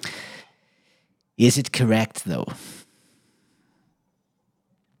 Is it correct, though?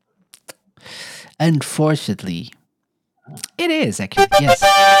 Unfortunately, It is actually, yes.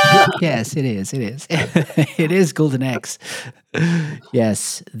 Yes, it is. It is. It is Golden Axe.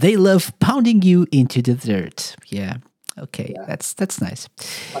 Yes, they love pounding you into the dirt. Yeah. Okay, that's nice.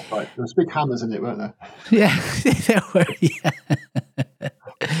 That's right. There was big hammers in it, weren't there? Yeah, there were. Yeah.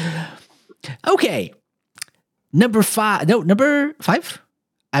 Okay, number 5. No, number 5.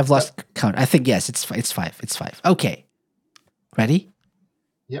 I've lost count. I think yes, it's 5. It's 5. Okay, ready?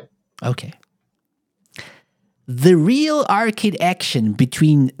 Yep. Okay. The real arcade action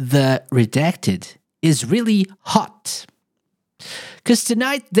between the Redacted is really hot. Because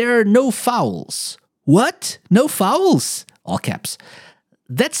tonight there are no fouls. What? No fouls? All caps.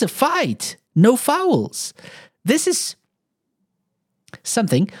 That's a fight. No fouls. This is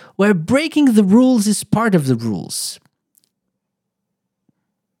something where breaking the rules is part of the rules.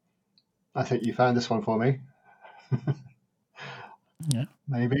 I think you found this one for me. Yeah.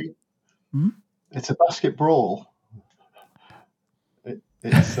 Maybe. Hmm? It's a basket brawl.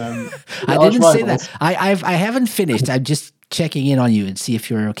 It's I didn't say that. I haven't finished. I'm just checking in on you and see if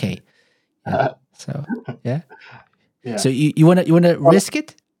you're okay. Yeah. So yeah. Yeah. So you wanna risk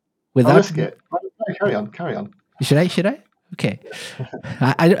it without I'll risk it. Carry on. Should I? Okay.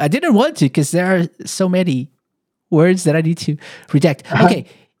 I didn't want to because there are so many words that I need to redact. Okay.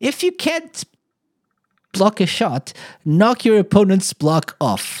 If you can't block a shot, knock your opponent's block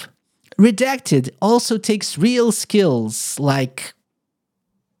off. Redacted also takes real skills like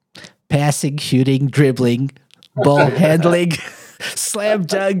passing, shooting, dribbling, ball handling, slam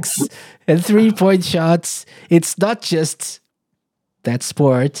dunks, and 3-point shots. It's not just that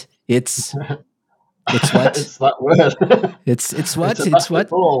sport. It's what? It's that word. It's what? It's what?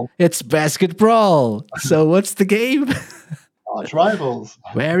 It's basketball. So what's the game? Arch rivals.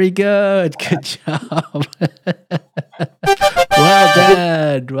 Very good. Good job. Well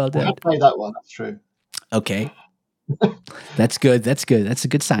done. Well done. I played that one. That's true. Okay. That's good. That's a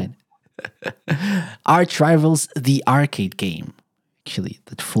good sign. Arch Rivals, the arcade game. Actually,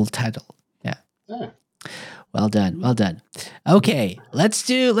 the full title. Yeah. Well done. Okay, let's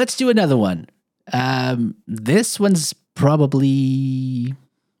do another one. This one's probably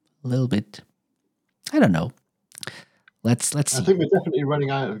a little bit, I don't know. Let's see. I think we're definitely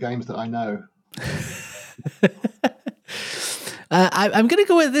running out of games that I know. I'm gonna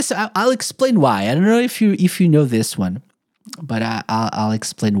go with this. I'll explain why. I don't know if you know this one, but I'll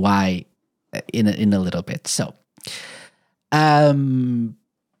explain why in a little bit. So,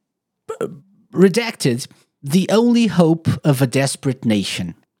 Redacted, the only hope of a desperate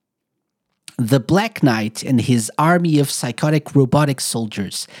nation. The Black Knight and his army of psychotic robotic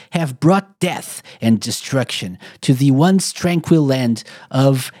soldiers have brought death and destruction to the once tranquil land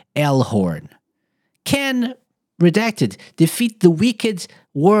of Elhorn. Can Redacted defeat the wicked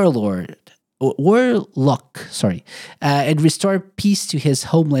warlock, and restore peace to his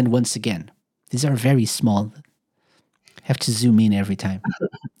homeland once again? These are very small. Have to zoom in every time,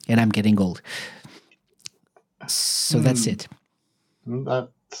 and I'm getting old. So that's it.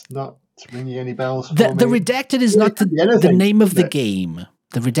 That's not ringing any bells. For The me. Redacted is not the name of the game.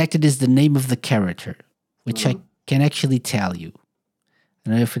 The Redacted is the name of the character, which I can actually tell you. I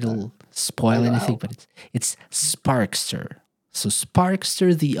don't know if it'll spoil anything, but it's Sparkster. So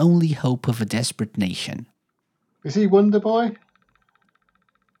Sparkster, the only hope of a desperate nation. Is he Wonder Boy?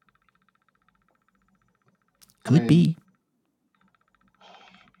 Could be.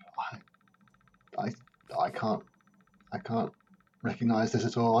 I can't recognize this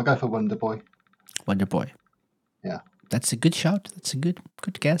at all. I'll go for Wonder Boy. Wonder Boy. Yeah. That's a good shout. That's a good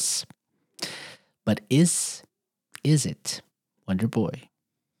guess. But is it Wonder Boy?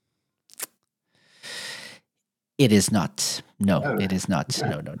 It is not. No, it is not.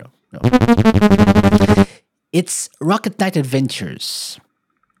 No. It's Rocket Knight Adventures.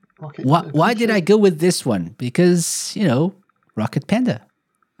 Why did I go with this one? Because, Rocket Panda.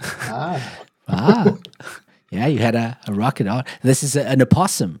 Yeah, you had a rocket on. This is an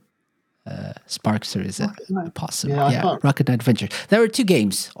opossum. Sparkster is an opossum. Yeah, Rocket Knight Adventures. There were 2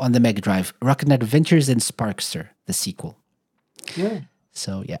 games on the Mega Drive: Rocket Knight Adventures and Sparkster, the sequel. Yeah.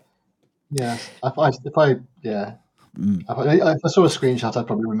 So yeah. Yeah. If I saw a screenshot, I'd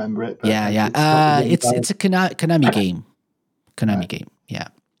probably remember it. But it's a Konami game. Konami game. Yeah.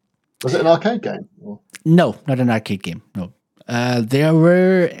 Was it an arcade game? Or? No, not an arcade game. No. There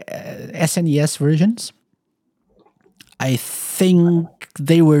were SNES versions. I think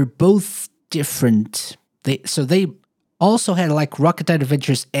they were both different. They also had like Rocket Knight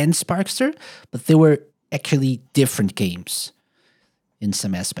Adventures and Sparkster, but they were actually different games in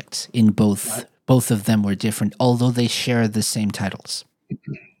some aspects. In both of them were different, although they share the same titles.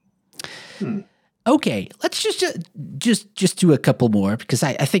 Okay, let's just do a couple more because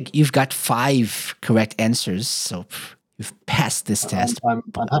I think you've got 5 correct answers, so you've passed this test. I'm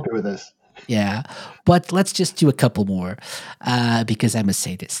happy with this. Yeah, but let's just do a couple more because I'm a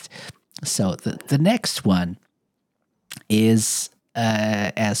sadist. So the next one is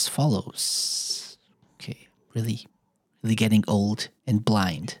as follows. Okay, really getting old and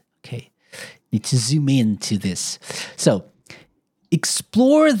blind. Okay, need to zoom in to this. So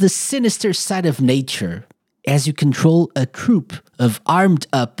explore the sinister side of nature as you control a troop of armed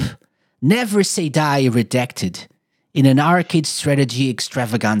up, never say die redacted in an arcade strategy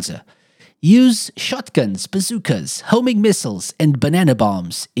extravaganza. Use shotguns, bazookas, homing missiles, and banana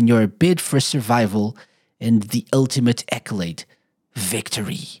bombs in your bid for survival and the ultimate accolade,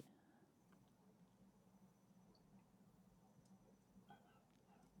 victory.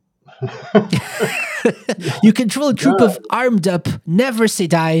 You control a troop of armed up, never say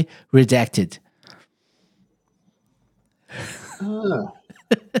die, redacted. I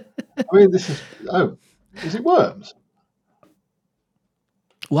mean, this is. Oh, is it worms?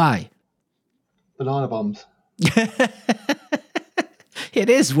 Why? Banana bombs. It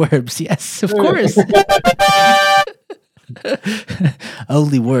is worms, yes, of course.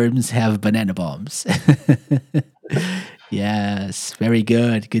 Only worms have banana bombs. Yes, very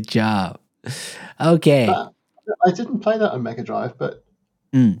good. Good job. Okay. I didn't play that on Mega Drive, but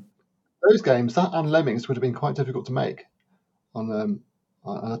those games, that and Lemmings, would have been quite difficult to make on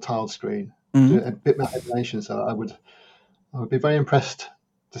a tiled screen. A bit more animation, so I would be very impressed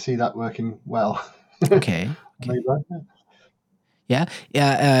to see that working well. Okay. Yeah.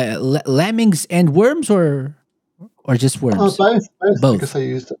 Lemmings and worms, or just worms? Both, Both. because they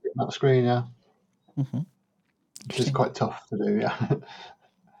used a bit that screen, yeah. Mm-hmm. Which is quite tough to do, yeah.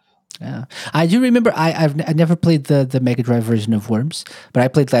 Yeah, I do remember. I never played the Mega Drive version of Worms, but I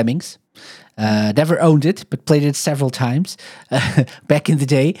played Lemmings. Never owned it, but played it several times back in the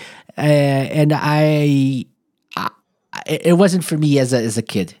day. And it wasn't for me as a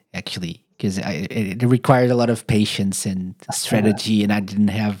kid, actually, because it required a lot of patience and strategy, and I didn't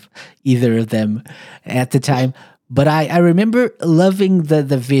have either of them at the time. But I remember loving the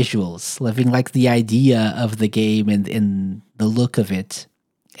visuals, loving like the idea of the game and the look of it.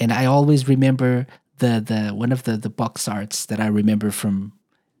 And I always remember the one of the box arts that I remember from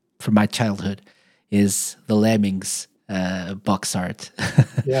my childhood is the Lemmings box art.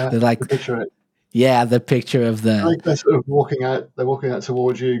 Yeah, like the picture of it. Yeah, the picture of the. Like they're sort of walking out. They're walking out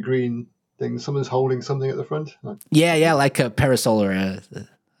towards you. Green thing. Someone's holding something at the front. Yeah, like a parasol or an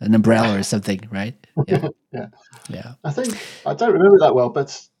umbrella or something, right? Yeah. Yeah. I don't remember that well,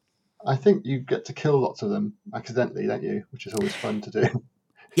 but I think you get to kill lots of them accidentally, don't you? Which is always fun to do.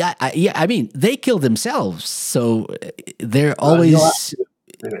 Yeah. I mean, they kill themselves, so they're always.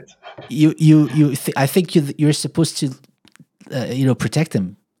 I think you're supposed to, protect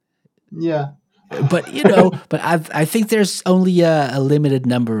them. Yeah. But I think there's only a limited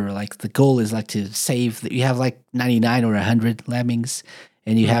number. Like the goal is like to save. You have like 99 or 100 lemmings,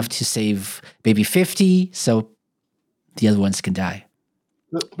 and you have to save maybe 50, so the other ones can die.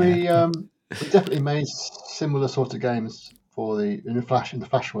 Look, we definitely made similar sort of games for in the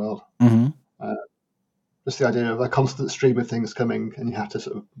Flash world. Mm-hmm. Just the idea of a constant stream of things coming, and you have to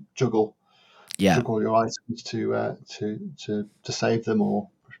sort of juggle your items to save them or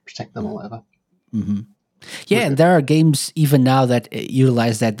protect them or whatever. Mm-hmm. Yeah, and there are games even now that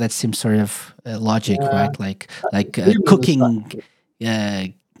utilize that same sort of logic, right? Like cooking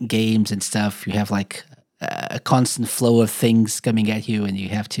games and stuff. You have like a constant flow of things coming at you, and you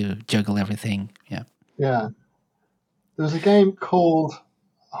have to juggle everything. Yeah. Yeah. There was a game called.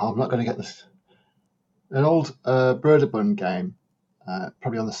 I'm not going to get this. An old Broderbund game,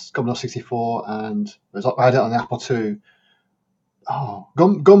 probably on the Commodore 64, and I had it on the Apple II. Oh,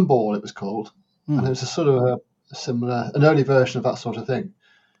 Gumball it was called. And it was a sort of an early version of that sort of thing.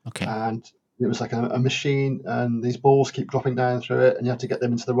 Okay. And it was like a machine, and these balls keep dropping down through it, and you have to get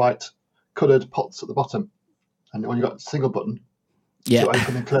them into the right coloured pots at the bottom. And when you got a single button, to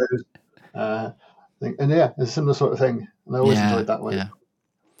open and close. And yeah, it's a similar sort of thing. And I always enjoyed that one. Yeah.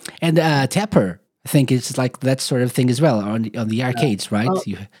 And Tapper, I think it's like that sort of thing as well on the arcades, right?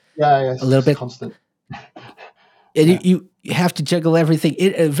 A little bit constant. And you have to juggle everything.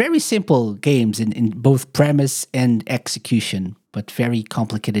 Very simple games in both premise and execution, but very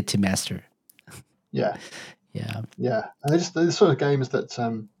complicated to master. Yeah. Yeah. Yeah. And they're the sort of games that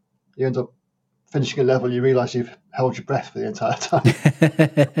you end up finishing a level, you realise you've held your breath for the entire time.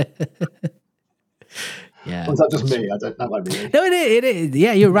 Yeah. Or is that just me? I don't know. Might be me. No, it is.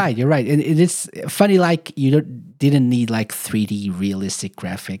 Yeah, you're right. And it is funny. Like you didn't need like 3D realistic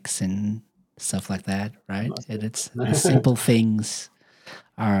graphics and stuff like that, right? And it's the simple things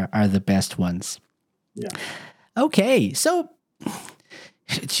are the best ones. Yeah. Okay, so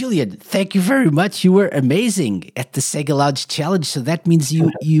Julian, thank you very much. You were amazing at the Sega Lounge Challenge. So that means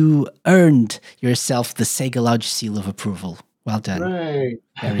you earned yourself the Sega Lounge seal of approval. Well done. Hooray.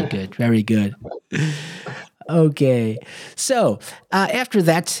 Very good. Very good. Okay. So after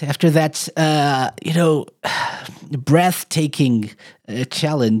that, breathtaking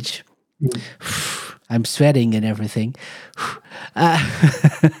challenge. I'm sweating and everything.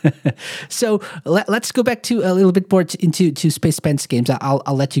 So let's go back to a little bit more into Space Pants games. I'll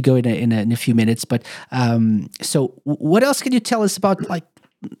let you go in a few minutes. But so what else can you tell us about like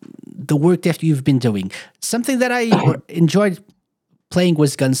the work that you've been doing? Something that I enjoyed playing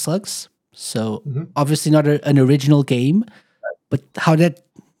was Gunslugs. So obviously not an original game, but how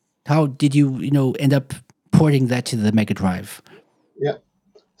did you end up porting that to the Mega Drive? Yeah.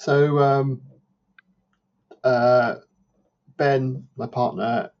 So Ben, my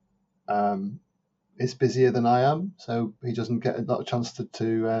partner, is busier than I am, so he doesn't get a lot of chance to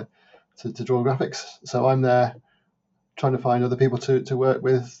draw graphics. So I'm there trying to find other people to work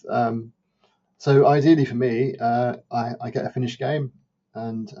with. So ideally for me, I get a finished game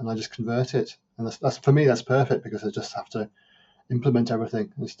and I just convert it, and that's for me that's perfect because I just have to implement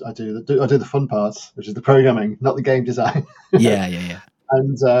everything. I do the fun parts, which is the programming, not the game design. Yeah.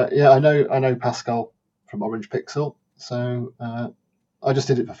 And I know Pascal from Orange Pixel, so I just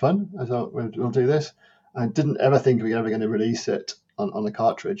did it for fun. I thought we'll do this. I didn't ever think we were ever going to release it on a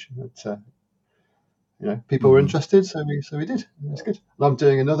cartridge, but people were interested, so we did. It's good. And I'm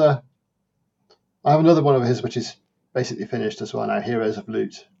doing another. I have another one of his which is basically finished as well now. Heroes of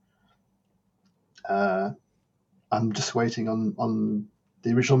Loot. I'm just waiting on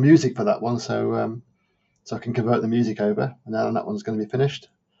the original music for that one, so I can convert the music over, and then that one's going to be finished.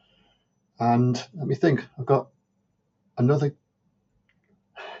 And let me think, I've got another.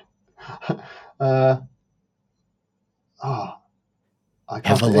 I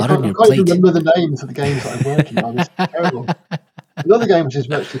can't remember the names of the games that I'm working on. It's terrible. Another game which is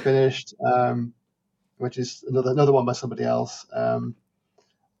virtually finished, which is another one by somebody else.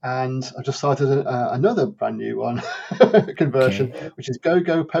 And I've just started another brand new one conversion, which is Go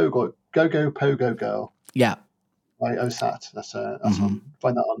Go Pogo Girl. Yeah. By OSAT. That's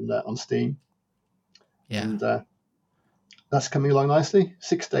find that on Steam. Yeah. And that's coming along nicely.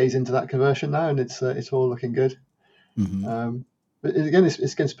 6 days into that conversion now, and it's all looking good. But again,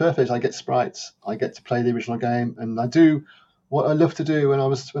 it's perfect. I get sprites. I get to play the original game, and I do what I love to do when I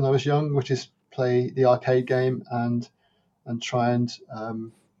was young, which is play the arcade game and try and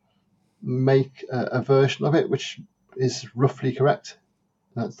make a version of it which is roughly correct.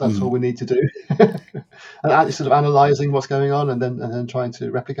 That's all we need to do, and sort of analysing what's going on and then trying to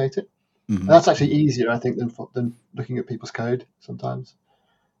replicate it. And that's actually easier, I think, than looking at people's code sometimes.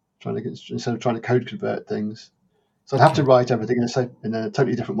 Instead of trying to code convert things, so I'd have to write everything in a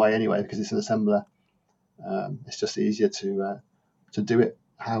totally different way anyway because it's an assembler. It's just easier to do it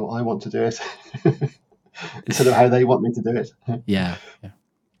how I want to do it instead of how they want me to do it. Yeah.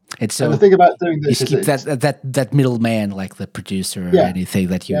 And the thing about doing this you keep that middleman, like the producer or anything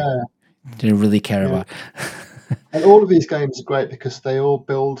that you didn't really care about. And all of these games are great because they all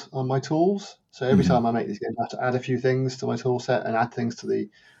build on my tools. So every time I make these games, I have to add a few things to my tool set and add things to the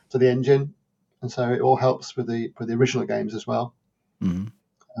engine, and so it all helps with the original games as well.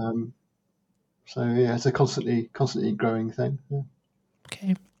 So it's a constantly growing thing. Yeah.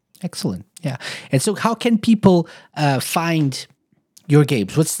 Okay, excellent. Yeah, and so how can people find your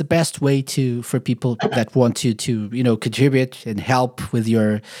games? What's the best way for people that want to contribute and help with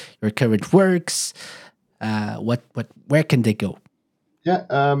your current works? Where can they go?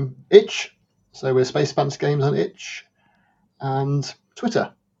 Yeah, Itch. So we're Space Pants Games on Itch, and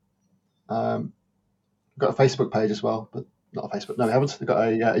Twitter. We've got a Facebook page as well, but not a Facebook. No, we haven't. We've got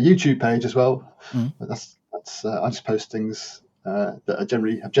a YouTube page as well. But that's I just post things that have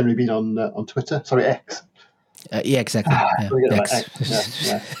generally been on Twitter. Sorry, X. Yeah, exactly. X.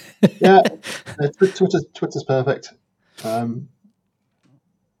 Twitter's perfect.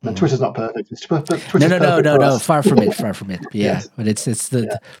 And Twitter's not perfect. No. Far from it. Yeah, yes. But it's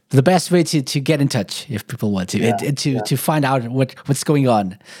the best way to get in touch if people want to and to find out what's going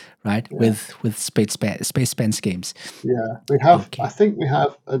on, right? Yeah. With Space Pants games. Yeah, we have. Okay. I think we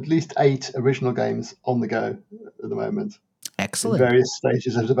have at least 8 original games on the go at the moment. Excellent. In various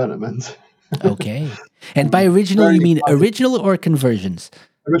stages of development. Okay. And by original, you mean original or conversions?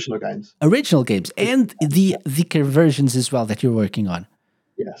 Original games. Original games, and the conversions as well that you're working on.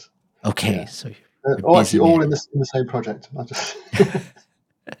 Yes. Okay. Yeah. So actually, all in the same project. I just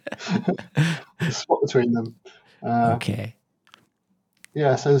Swap between them. Okay.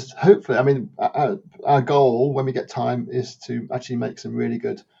 Yeah, so hopefully, I mean, our goal when we get time is to actually make some really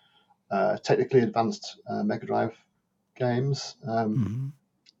good, technically advanced Mega Drive games.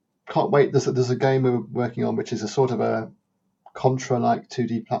 Can't wait. There's a game we're working on which is a sort of a Contra-like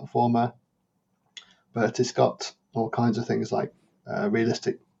 2D platformer, but it's got all kinds of things like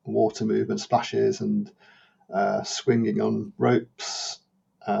realistic water movement, splashes, and swinging on ropes.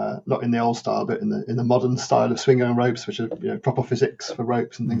 Not in the old style, but in the modern style of swinging on ropes, which are proper physics for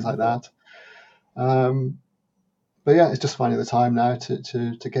ropes and things like that. But yeah, it's just finding the time now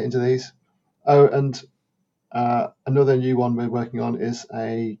to get into these. Oh, and another new one we're working on is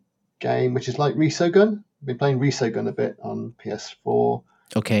a game which is like Resogun. I've been playing Resogun a bit on PS4.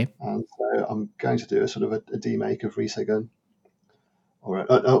 Okay. And so I'm going to do a sort of a demake of Resogun. Or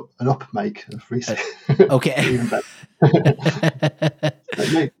an up-make of Resogun. Okay. Even better.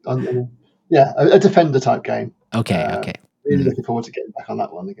 Yeah, a Defender type game. Okay. Really looking forward to getting back on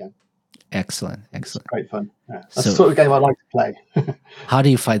that one again. Excellent. It's great fun. Yeah. That's the sort of game I like to play. How do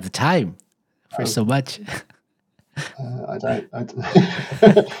you find the time for so much? I don't.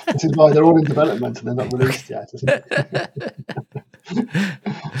 This is why they're all in development and they're not released yet.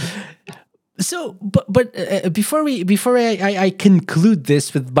 So, but before I conclude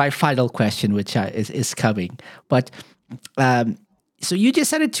this with my final question, which is coming, but so you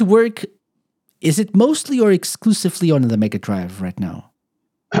decided to work. Is it mostly or exclusively on the Mega Drive right now?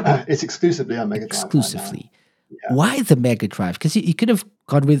 It's exclusively on Mega Drive. Exclusively. Right now. Yeah. Why the Mega Drive? Because you could have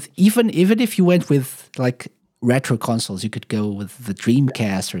gone with even if you went with like retro consoles, you could go with the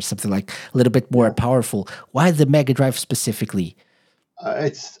Dreamcast or something like a little bit more powerful. Why the Mega Drive specifically? I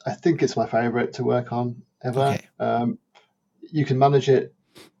think it's my favorite to work on ever. Okay. You can manage it.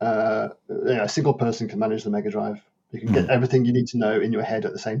 A single person can manage the Mega Drive. You can get everything you need to know in your head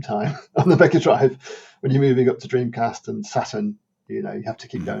at the same time on the Mega Drive. When you're moving up to Dreamcast and Saturn, you have to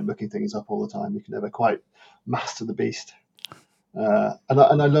keep going, looking things up all the time. You can never quite master the beast. And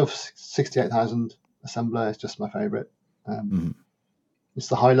I love 68,000 assembler. It's just my favorite. It's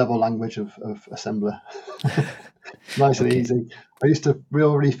the high level language of assembler. Nice and easy. I used to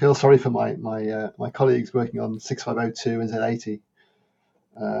really feel sorry for my colleagues working on 6502 and Z80,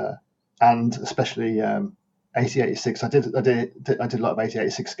 and especially 8086. I did a lot of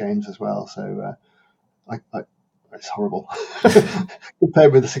 8086 games as well. So it's horrible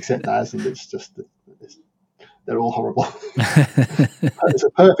compared with the 68,000. They're all horrible. It's a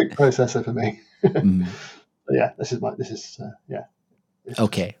perfect processor for me. But yeah, this is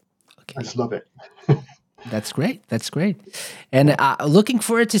Okay. I just love it. That's great. And looking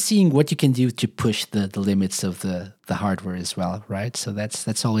forward to seeing what you can do to push the limits of the hardware as well, right? So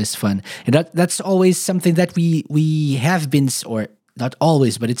that's always fun. And that's always something that we have been, or not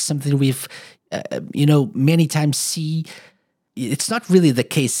always, but it's something we've, many times see. It's not really the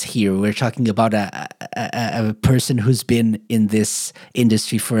case here. We're talking about a person who's been in this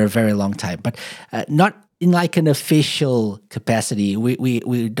industry for a very long time, but not in like an official capacity.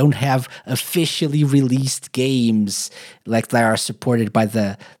 We don't have officially released games like that are supported by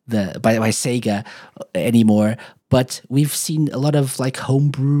by Sega anymore. But we've seen a lot of like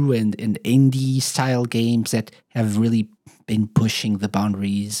homebrew and indie style games that have really been pushing the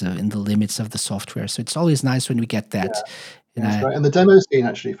boundaries and the limits of the software. So it's always nice when we get that. Yeah, that's right. And the demo scene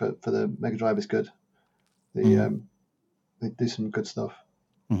actually for the Mega Drive is good. They do some good stuff.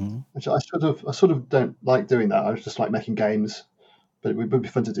 Which I sort of don't like doing that. I just like making games, but it would be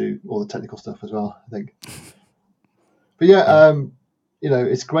fun to do all the technical stuff as well, I think. But yeah,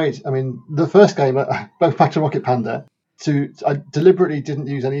 it's great. I mean, the first game, both back to Rocket Panda, I deliberately didn't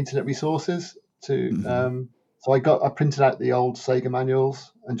use any internet resources to. So I printed out the old Sega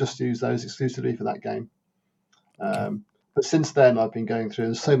manuals and just used those exclusively for that game. But since then, I've been going through.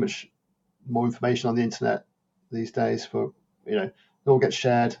 There's so much more information on the internet these days. For it all gets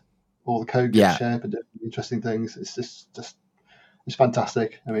shared. All the code gets shared for different interesting things. It's just it's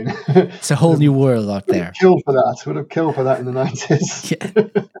fantastic. I mean, it's a whole new world out there. Would have killed for that in the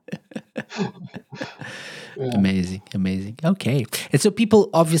 90s. Yeah. Amazing. Okay. And so people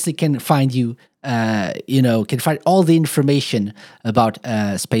obviously can find you, can find all the information about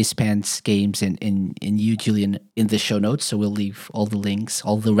Space Pants games and you, Julian, in the show notes. So we'll leave all the links,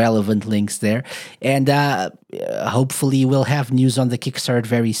 all the relevant links there. And hopefully we'll have news on the Kickstarter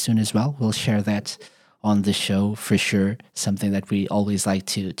very soon as well. We'll share that on the show for sure. Something that we always like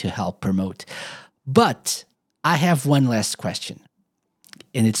to help promote. But I have one last question,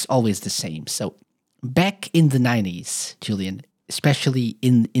 and it's always the same. So back in the 90s, Julian, especially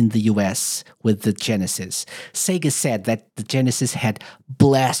in the US with the Genesis. Sega said that the Genesis had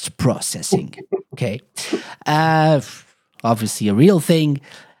blast processing. Okay. Obviously a real thing.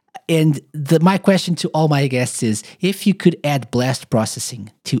 And my question to all my guests is, if you could add blast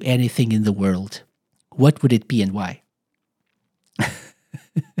processing to anything in the world, what would it be and why?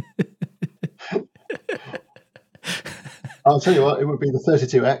 I'll tell you what, it would be the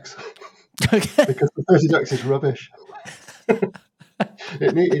 32X. Okay. Because the 32X is rubbish.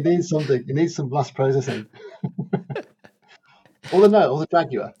 It needs something. It needs some blast processing. Or the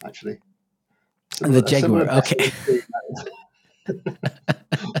Jaguar, actually. The Jaguar, okay.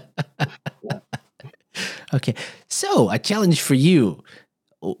 Okay, so a challenge for you.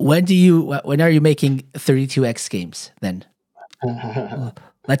 When are you making 32X games then?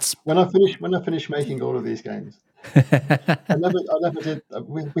 When I finish making all of these games. I never did.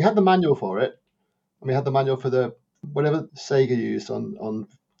 We had the manual for it, and we had the manual for whatever Sega used on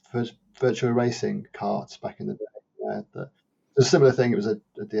virtual racing carts back in the day. Yeah, it was a similar thing. It was a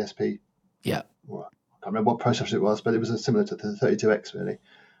DSP. Yeah. Well, I can't remember what processor it was, but it was similar to the 32X really.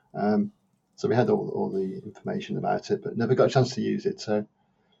 So we had all the information about it, but never got a chance to use it. So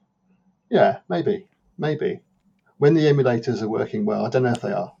yeah, maybe when the emulators are working well. I don't know if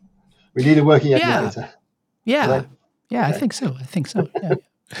they are. We need a working emulator. Yeah. Yeah, Okay. I think so. Yeah.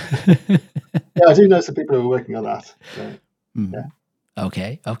 Yeah, I do know some people who are working on that. So, yeah.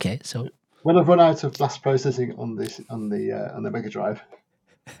 Okay. So when I've run out of blast processing on the Mega Drive.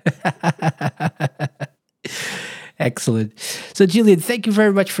 Excellent. So Julian, thank you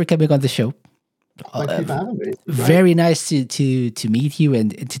very much for coming on the show. Thank you for having me. Very nice to meet you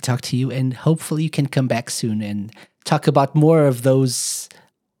and to talk to you, and hopefully you can come back soon and talk about more of those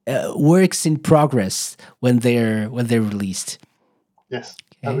works in progress when they're released. Yes,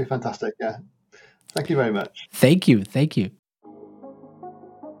 that'd be fantastic. Yeah, thank you very much. Thank you.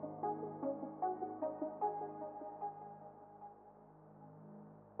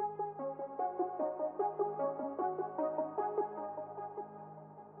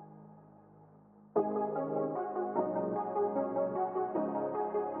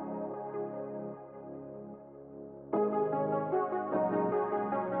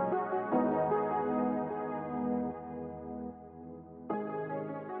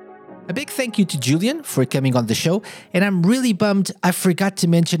 A big thank you to Julian for coming on the show, and I'm really bummed I forgot to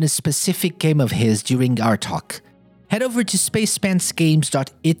mention a specific game of his during our talk. Head over to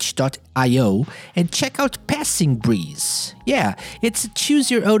spacepantsgames.itch.io and check out Passing Breeze. Yeah, it's a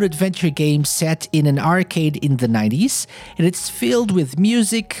choose-your-own adventure game set in an arcade in the 90s, and it's filled with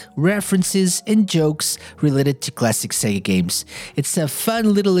music, references, and jokes related to classic Sega games. It's a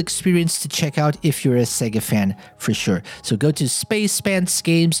fun little experience to check out if you're a Sega fan, for sure. So go to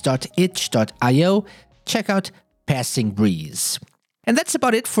spacepantsgames.itch.io, check out Passing Breeze. And that's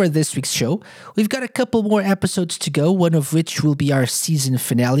about it for this week's show. We've got a couple more episodes to go, one of which will be our season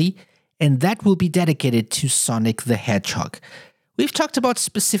finale, and that will be dedicated to Sonic the Hedgehog. We've talked about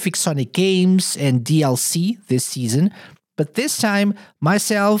specific Sonic games and DLC this season, but this time,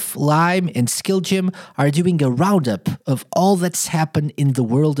 myself, Lime, and Skill Jim are doing a roundup of all that's happened in the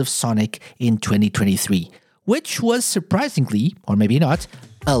world of Sonic in 2023, which was surprisingly, or maybe not,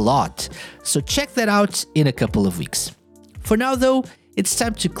 a lot. So check that out in a couple of weeks. For now, though, it's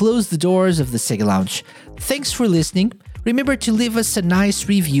time to close the doors of the Sega Lounge. Thanks for listening. Remember to leave us a nice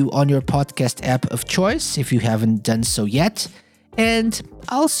review on your podcast app of choice if you haven't done so yet. And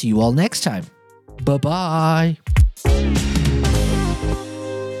I'll see you all next time. Bye-bye.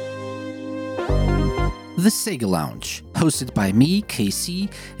 The Sega Lounge, hosted by me, KC,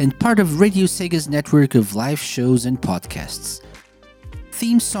 and part of Radio Sega's network of live shows and podcasts.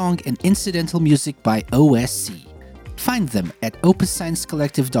 Theme song and incidental music by OSC. Find them at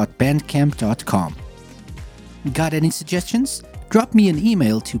opussciencecollective.bandcamp.com. Got any suggestions? Drop me an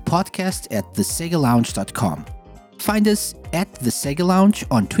email to podcast@thesegalounge.com. Find us at The Sega Lounge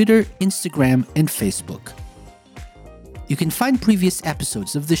on Twitter, Instagram, and Facebook. You can find previous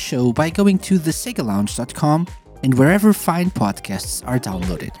episodes of the show by going to thesegalounge.com and wherever fine podcasts are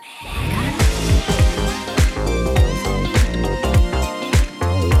downloaded.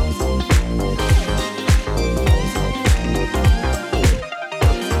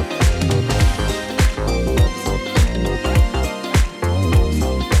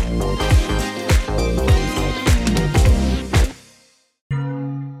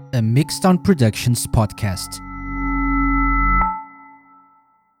 A Mixed On Productions podcast.